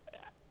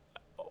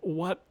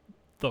 What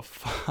the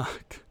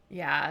fuck?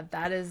 Yeah,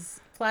 that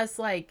is, plus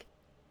like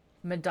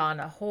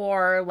Madonna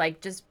whore,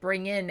 like just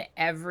bring in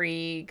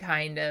every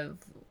kind of,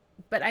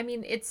 but I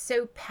mean, it's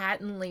so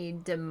patently,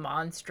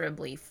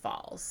 demonstrably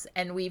false.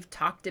 And we've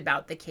talked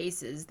about the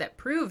cases that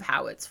prove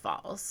how it's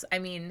false. I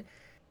mean,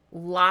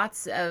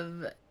 lots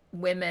of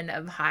women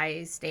of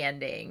high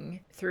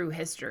standing through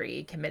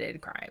history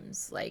committed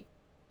crimes. Like,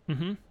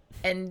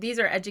 and these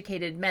are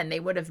educated men. They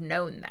would have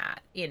known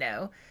that, you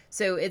know?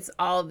 So it's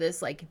all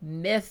this like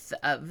myth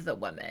of the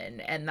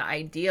woman and the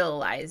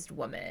idealized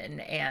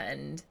woman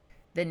and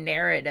the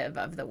narrative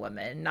of the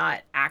woman,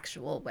 not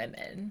actual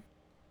women.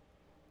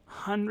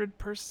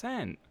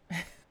 100%.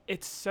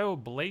 It's so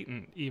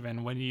blatant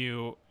even when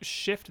you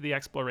shift the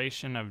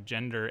exploration of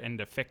gender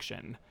into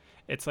fiction.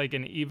 It's like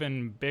an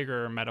even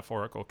bigger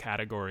metaphorical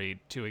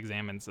category to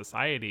examine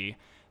society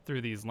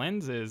through these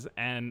lenses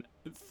and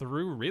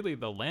through really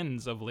the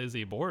lens of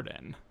Lizzie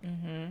Borden.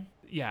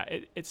 Yeah,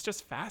 it's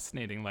just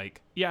fascinating.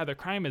 Like, yeah, the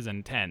crime is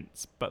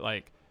intense, but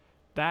like,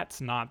 that's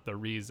not the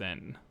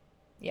reason.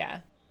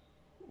 Yeah.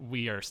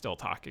 We are still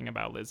talking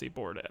about Lizzie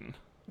Borden.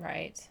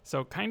 Right.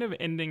 So kind of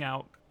ending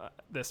out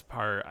this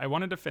part, I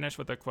wanted to finish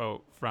with a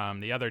quote from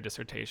the other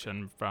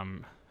dissertation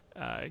from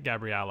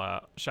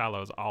Gabriella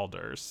Shallows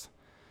Alders.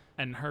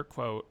 And her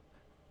quote,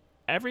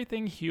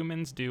 "Everything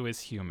humans do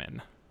is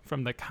human.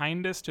 From the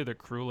kindest to the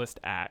cruelest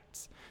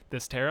acts,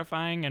 this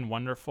terrifying and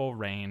wonderful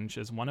range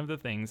is one of the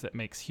things that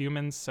makes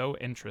humans so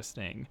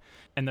interesting,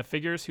 and the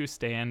figures who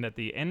stand at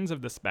the ends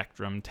of the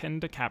spectrum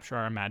tend to capture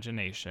our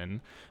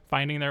imagination,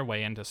 finding their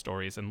way into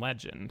stories and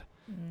legend.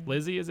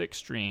 Lizzie is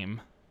extreme,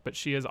 but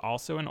she is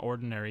also an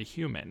ordinary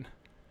human.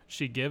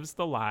 She gives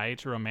the lie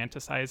to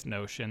romanticized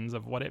notions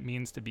of what it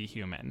means to be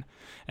human,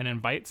 and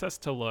invites us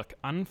to look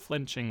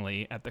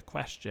unflinchingly at the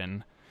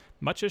question,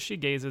 much as she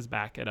gazes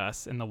back at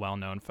us in the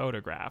well-known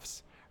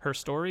photographs. Her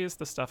story is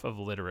the stuff of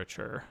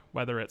literature,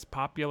 whether it's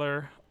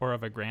popular or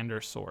of a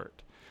grander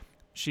sort.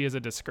 She is a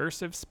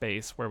discursive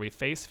space where we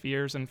face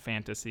fears and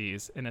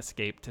fantasies and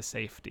escape to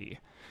safety.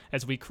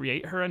 As we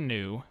create her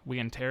anew, we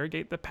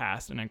interrogate the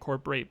past and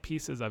incorporate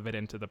pieces of it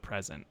into the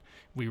present.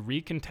 We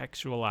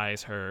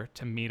recontextualize her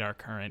to meet our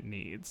current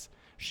needs.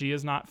 She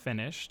is not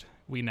finished.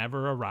 We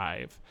never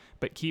arrive,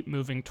 but keep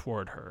moving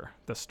toward her.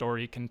 The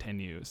story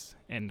continues."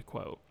 End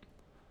quote.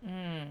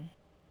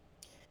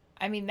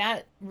 I mean,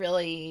 that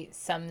really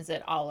sums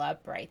it all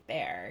up right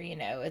there. You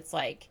know, it's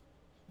like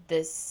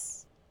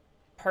this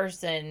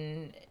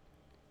person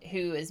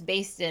who is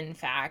based in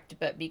fact,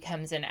 but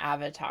becomes an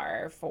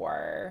avatar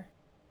for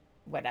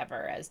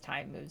whatever as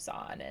time moves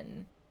on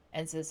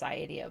and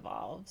society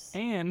evolves.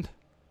 And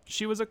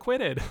she was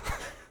acquitted.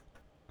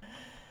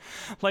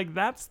 Like,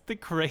 that's the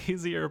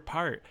crazier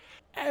part.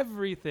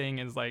 Everything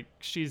is like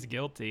she's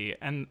guilty,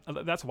 and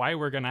that's why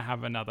we're gonna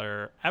have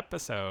another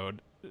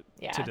episode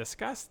to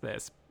discuss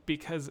this,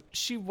 because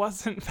she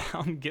wasn't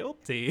found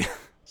guilty.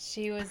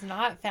 She was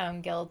not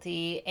found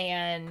guilty,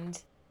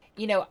 and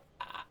you know,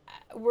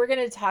 we're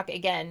gonna talk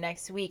again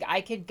next week.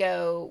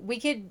 We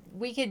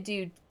could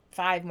do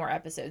 5 more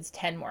episodes,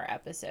 10 more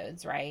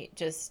episodes, right?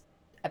 Just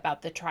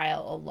about the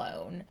trial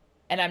alone.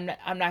 And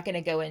I'm not going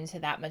to go into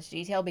that much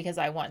detail because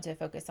I want to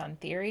focus on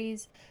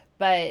theories.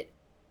 But,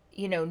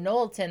 you know,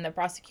 Knowlton, the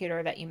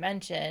prosecutor that you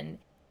mentioned,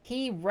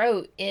 he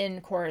wrote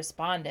in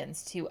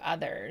correspondence to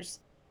others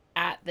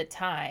at the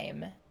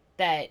time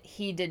that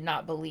he did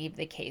not believe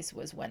the case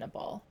was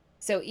winnable.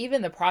 So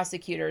even the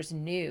prosecutors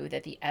knew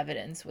that the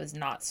evidence was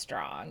not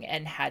strong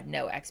and had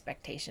no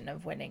expectation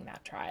of winning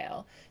that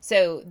trial.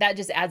 So that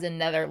just adds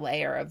another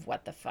layer of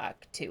what the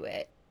fuck to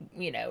it.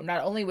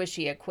 Not only was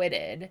she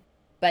acquitted,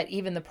 but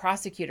even the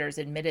prosecutors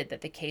admitted that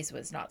the case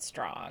was not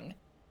strong.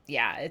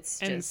 Yeah, it's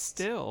And just.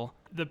 still,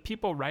 the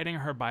people writing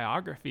her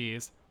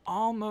biographies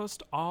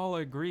almost all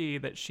agree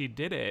that she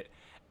did it.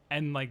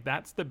 And like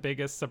that's the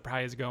biggest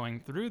surprise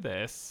going through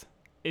this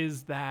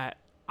is that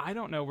I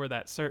don't know where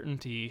that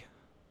certainty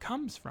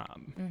comes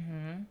from.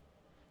 Mm-hmm.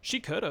 She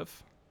could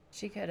have.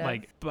 She could have.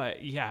 Like,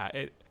 but yeah,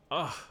 it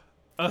ugh.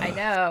 I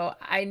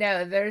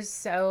know. There's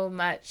so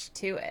much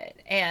to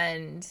it.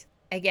 And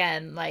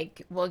again,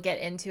 like we'll get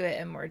into it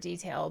in more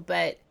detail,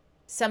 but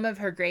some of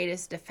her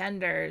greatest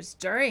defenders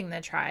during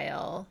the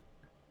trial,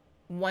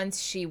 once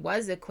she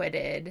was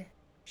acquitted,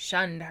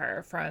 shunned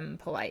her from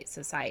polite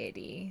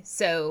society.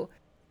 So,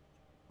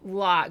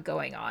 lot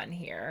going on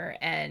here.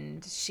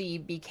 And she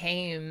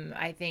became,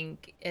 I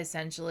think,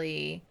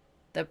 essentially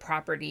the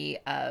property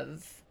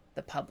of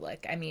the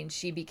public. I mean,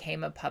 she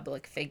became a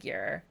public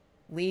figure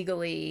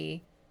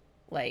legally,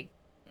 like,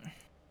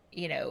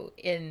 in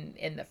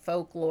the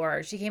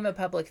folklore. She became a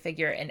public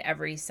figure in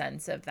every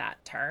sense of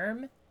that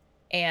term,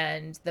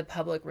 and the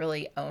public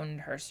really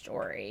owned her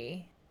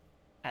story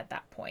at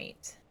that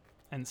point.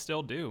 And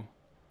still do.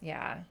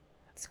 Yeah,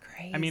 it's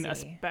crazy. I mean,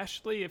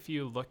 especially if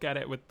you look at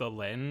it with the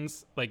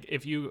lens, like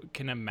if you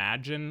can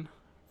imagine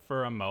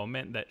for a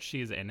moment that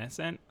she's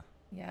innocent.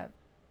 Yep.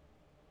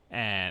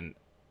 And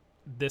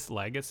this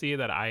legacy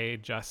that I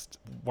just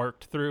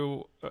worked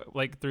through,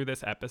 like through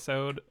this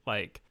episode,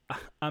 like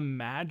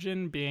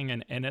imagine being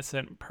an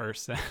innocent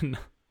person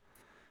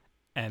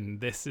and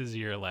this is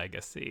your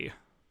legacy.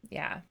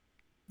 Yeah.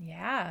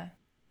 Yeah.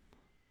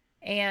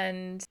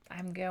 And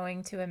I'm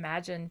going to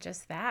imagine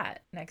just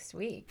that next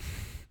week.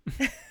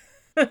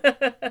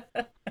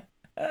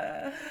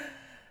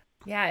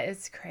 Yeah,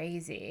 it's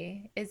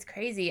crazy. It's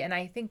crazy. And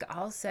I think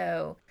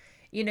also,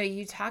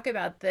 you talk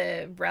about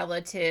the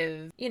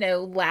relative,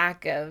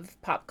 lack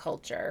of pop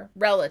culture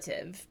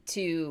relative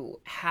to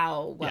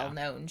how well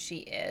known she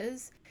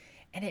is.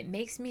 And it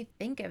makes me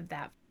think of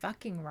that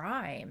fucking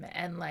rhyme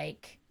and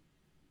like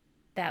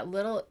that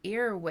little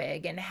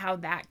earwig and how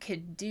that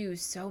could do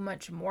so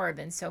much more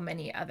than so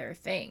many other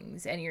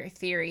things, and your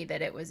theory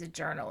that it was a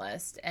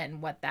journalist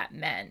and what that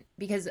meant.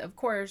 Because, of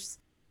course,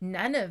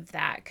 none of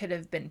that could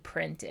have been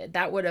printed.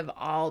 That would have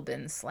all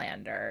been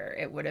slander.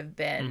 It would have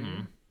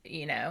been,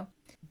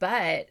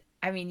 But,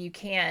 I mean, you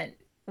can't,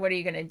 what are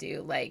you going to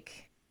do?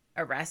 Like,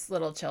 arrest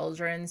little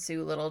children,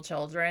 sue little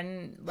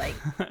children? Like,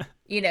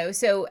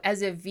 so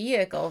as a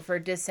vehicle for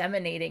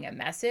disseminating a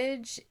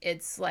message,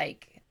 it's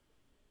like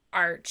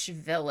arch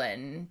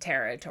villain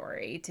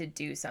territory to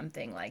do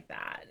something like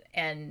that.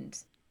 And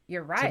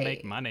you're right. To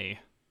make money.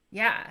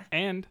 Yeah.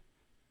 And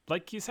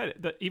like you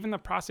said, even the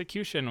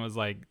prosecution was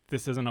like,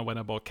 this isn't a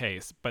winnable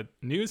case. But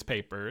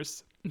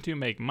newspapers, to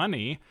make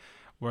money,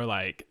 were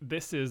like,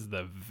 this is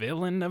the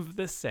villain of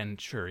the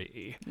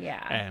century.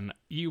 Yeah. And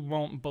you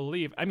won't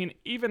believe. I mean,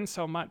 even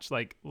so much,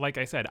 like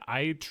I said,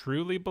 I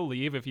truly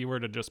believe if you were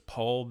to just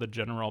poll the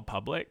general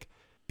public,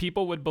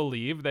 people would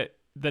believe that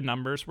the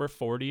numbers were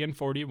 40 and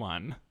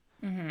 41.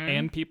 Mm-hmm.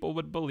 And people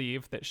would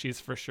believe that she's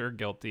for sure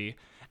guilty.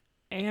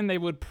 And they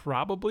would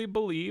probably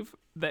believe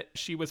that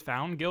she was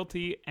found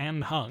guilty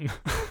and hung.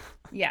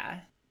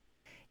 Yeah.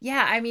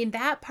 Yeah, I mean,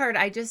 that part,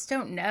 I just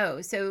don't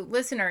know. So,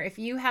 listener, if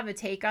you have a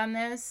take on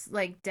this,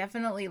 like,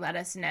 definitely let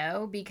us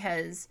know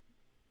because,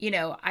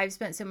 I've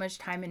spent so much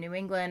time in New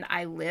England.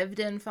 I lived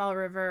in Fall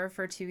River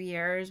for 2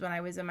 years when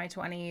I was in my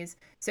 20s.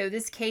 So,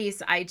 this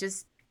case, I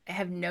just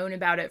have known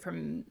about it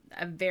from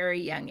a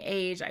very young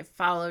age. I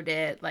followed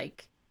it,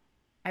 like,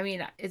 I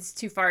mean, it's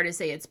too far to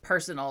say it's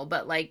personal,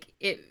 but like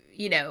it,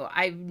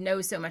 I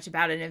know so much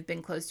about it and have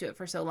been close to it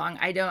for so long.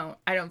 I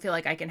don't feel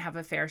like I can have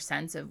a fair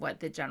sense of what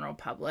the general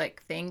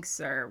public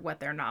thinks or what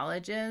their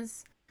knowledge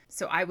is.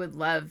 So I would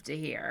love to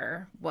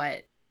hear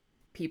what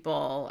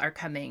people are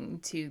coming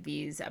to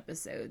these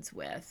episodes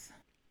with.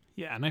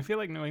 Yeah, and I feel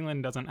like New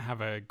England doesn't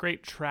have a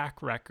great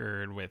track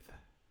record with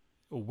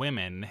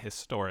women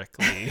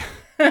historically.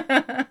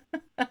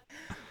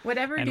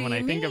 Whatever and do when you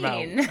I mean? think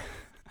about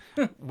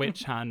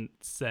witch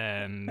hunts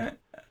and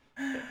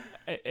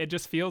it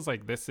just feels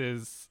like this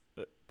is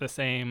the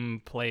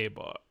same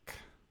playbook.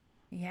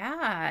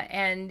 Yeah.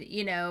 And,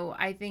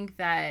 I think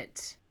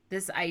that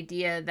this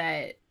idea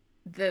that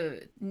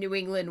the New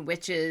England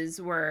witches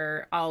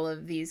were all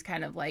of these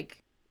kind of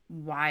like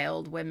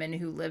wild women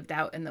who lived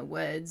out in the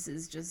woods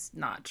is just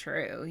not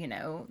true.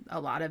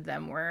 A lot of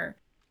them were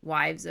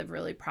wives of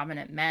really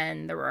prominent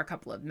men. There were a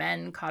couple of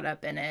men caught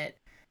up in it.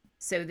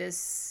 So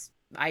this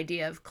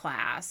idea of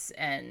class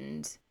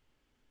and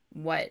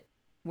what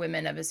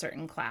women of a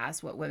certain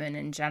class, what women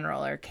in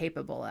general are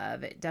capable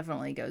of, it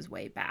definitely goes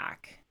way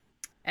back.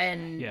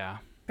 And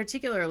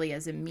particularly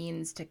as a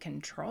means to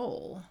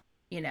control,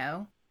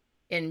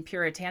 in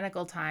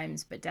puritanical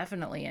times, but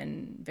definitely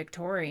in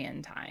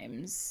Victorian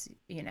times,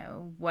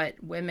 what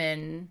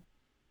women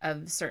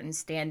of certain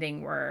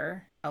standing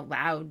were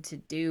allowed to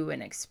do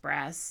and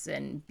express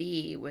and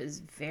be was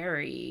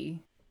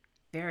very,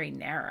 very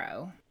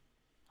narrow.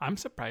 I'm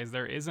surprised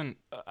there isn't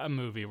a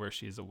movie where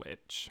she's a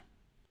witch.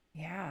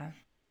 Yeah.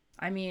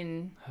 I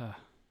mean,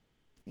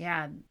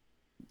 yeah,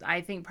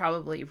 I think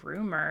probably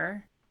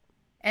rumor.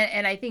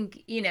 And I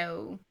think,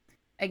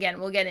 again,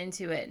 we'll get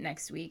into it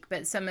next week,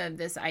 but some of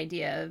this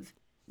idea of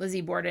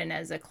Lizzie Borden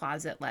as a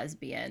closet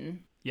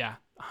lesbian. Yeah,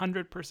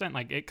 100%.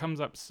 Like, it comes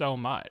up so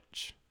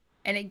much.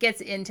 And it gets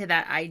into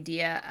that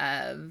idea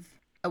of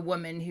a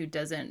woman who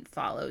doesn't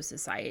follow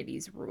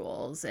society's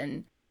rules.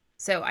 And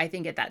so I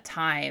think at that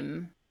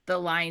time, the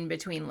line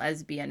between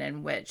lesbian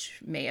and witch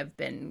may have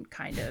been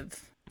kind of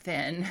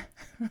thin.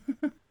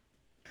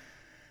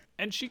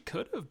 And she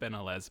could have been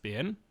a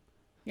lesbian.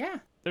 Yeah.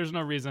 There's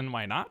no reason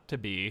why not to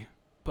be,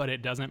 but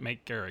it doesn't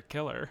make her a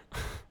killer.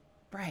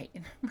 Right.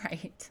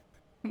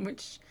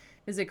 Which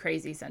is a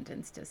crazy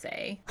sentence to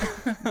say.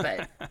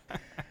 But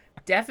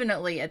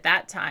definitely at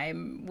that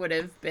time would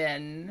have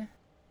been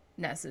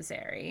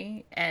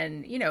necessary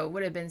and,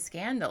 would have been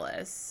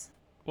scandalous.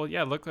 Well,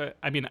 yeah,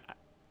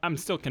 I'm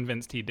still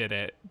convinced he did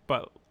it,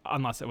 but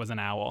unless it was an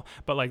owl.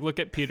 But, like, look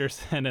at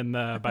Peterson and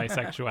the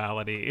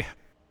bisexuality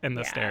in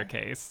the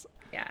staircase.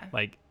 Yeah.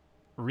 Like,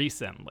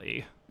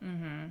 recently.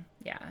 Mm-hmm.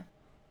 Yeah.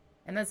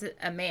 And that's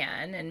a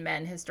man, and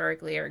men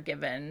historically are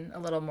given a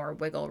little more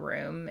wiggle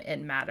room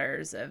in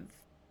matters of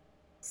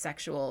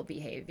sexual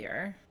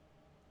behavior.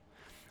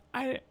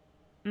 I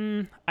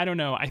don't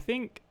know. I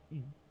think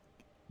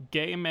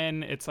gay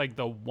men, it's like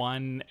the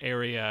one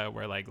area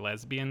where, like,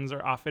 lesbians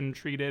are often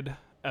treated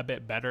a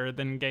bit better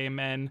than gay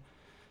men.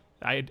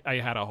 I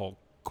had a whole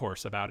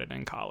course about it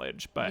in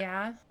college, but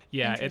yeah,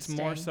 it's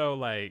more so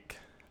like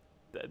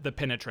the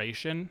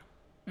penetration.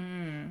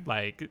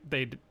 Like,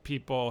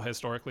 people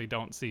historically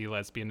don't see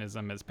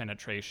lesbianism as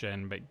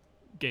penetration, but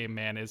gay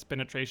man is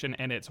penetration,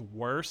 and it's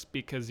worse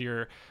because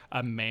you're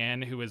a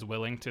man who is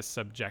willing to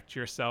subject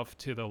yourself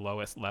to the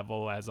lowest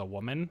level as a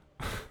woman.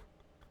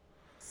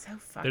 So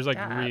fucked There's, like,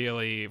 up.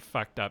 really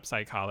fucked up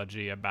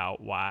psychology about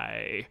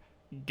why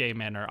gay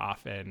men are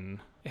often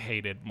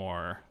hated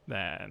more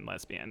than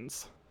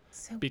lesbians.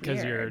 So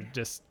because weird.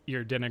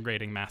 you're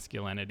denigrating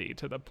masculinity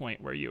to the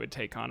point where you would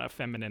take on a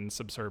feminine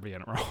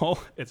subservient role.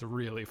 It's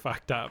really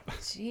fucked up.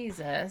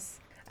 Jesus.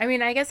 I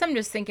mean, I guess I'm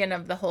just thinking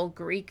of the whole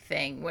Greek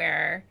thing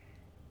where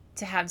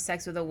to have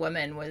sex with a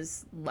woman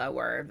was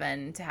lower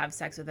than to have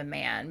sex with a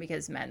man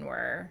because men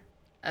were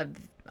of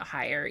a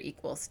higher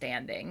equal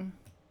standing.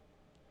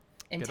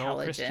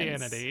 Intelligence. Good old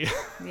Christianity.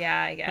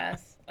 Yeah, I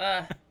guess.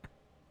 Ugh.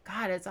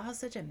 God, it's all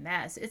such a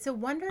mess. It's a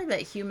wonder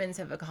that humans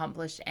have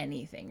accomplished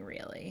anything,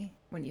 really,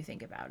 when you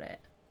think about it.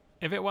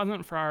 If it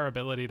wasn't for our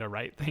ability to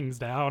write things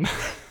down.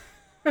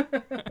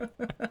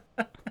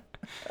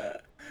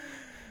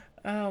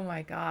 Oh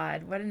my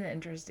God, what an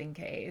interesting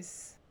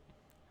case.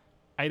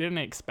 I didn't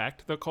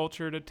expect the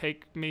culture to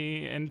take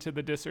me into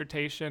the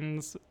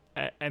dissertations,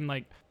 and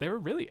like, they were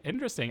really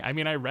interesting. I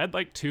mean, I read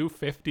like 2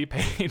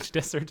 50-page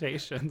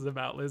dissertations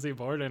about Lizzie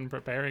Borden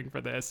preparing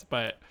for this,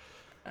 but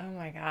oh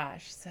my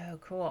gosh, so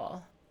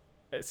cool.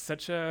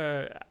 it's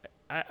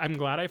I'm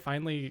glad I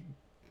finally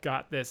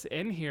got this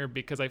in here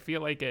because I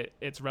feel like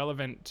it's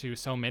relevant to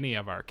so many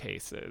of our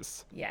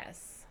cases.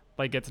 Yes.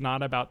 Like, it's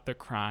not about the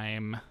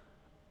crime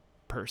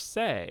per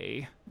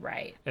se.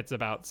 Right. It's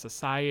about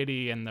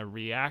society and the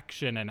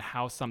reaction and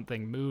how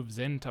something moves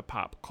into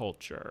pop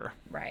culture.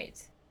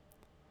 Right.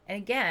 And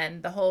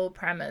again, the whole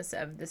premise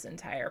of this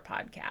entire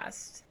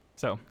podcast.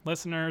 So,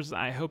 listeners,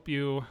 I hope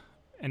you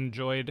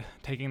enjoyed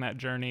taking that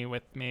journey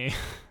with me.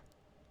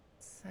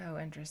 So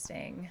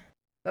interesting.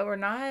 But we're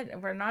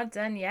not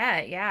done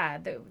yet. Yeah,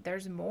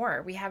 there's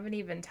more. We haven't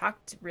even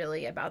talked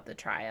really about the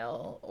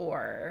trial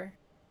or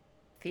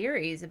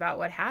theories about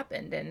what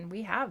happened, and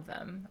we have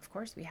them. Of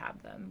course we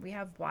have them. We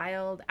have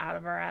wild, out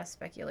of our ass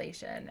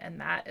speculation, and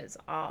that is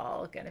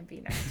all going to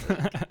be next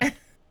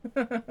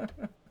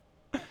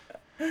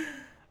week.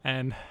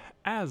 And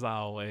as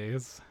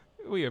always,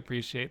 we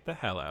appreciate the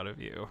hell out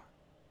of you.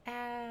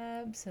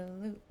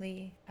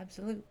 Absolutely.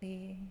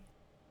 Absolutely.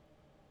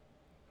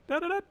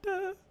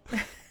 Da-da-da-da.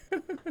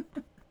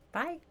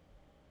 Bye.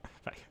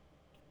 Bye.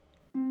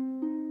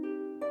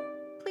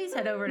 Please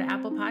head over to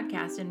Apple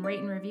Podcasts and rate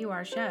and review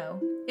our show.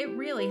 It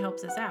really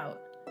helps us out.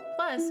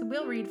 Plus,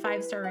 we'll read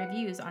 5-star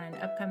reviews on an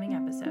upcoming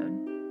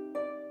episode.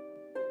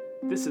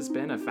 This has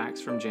been a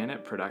Facts from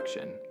Janet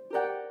production.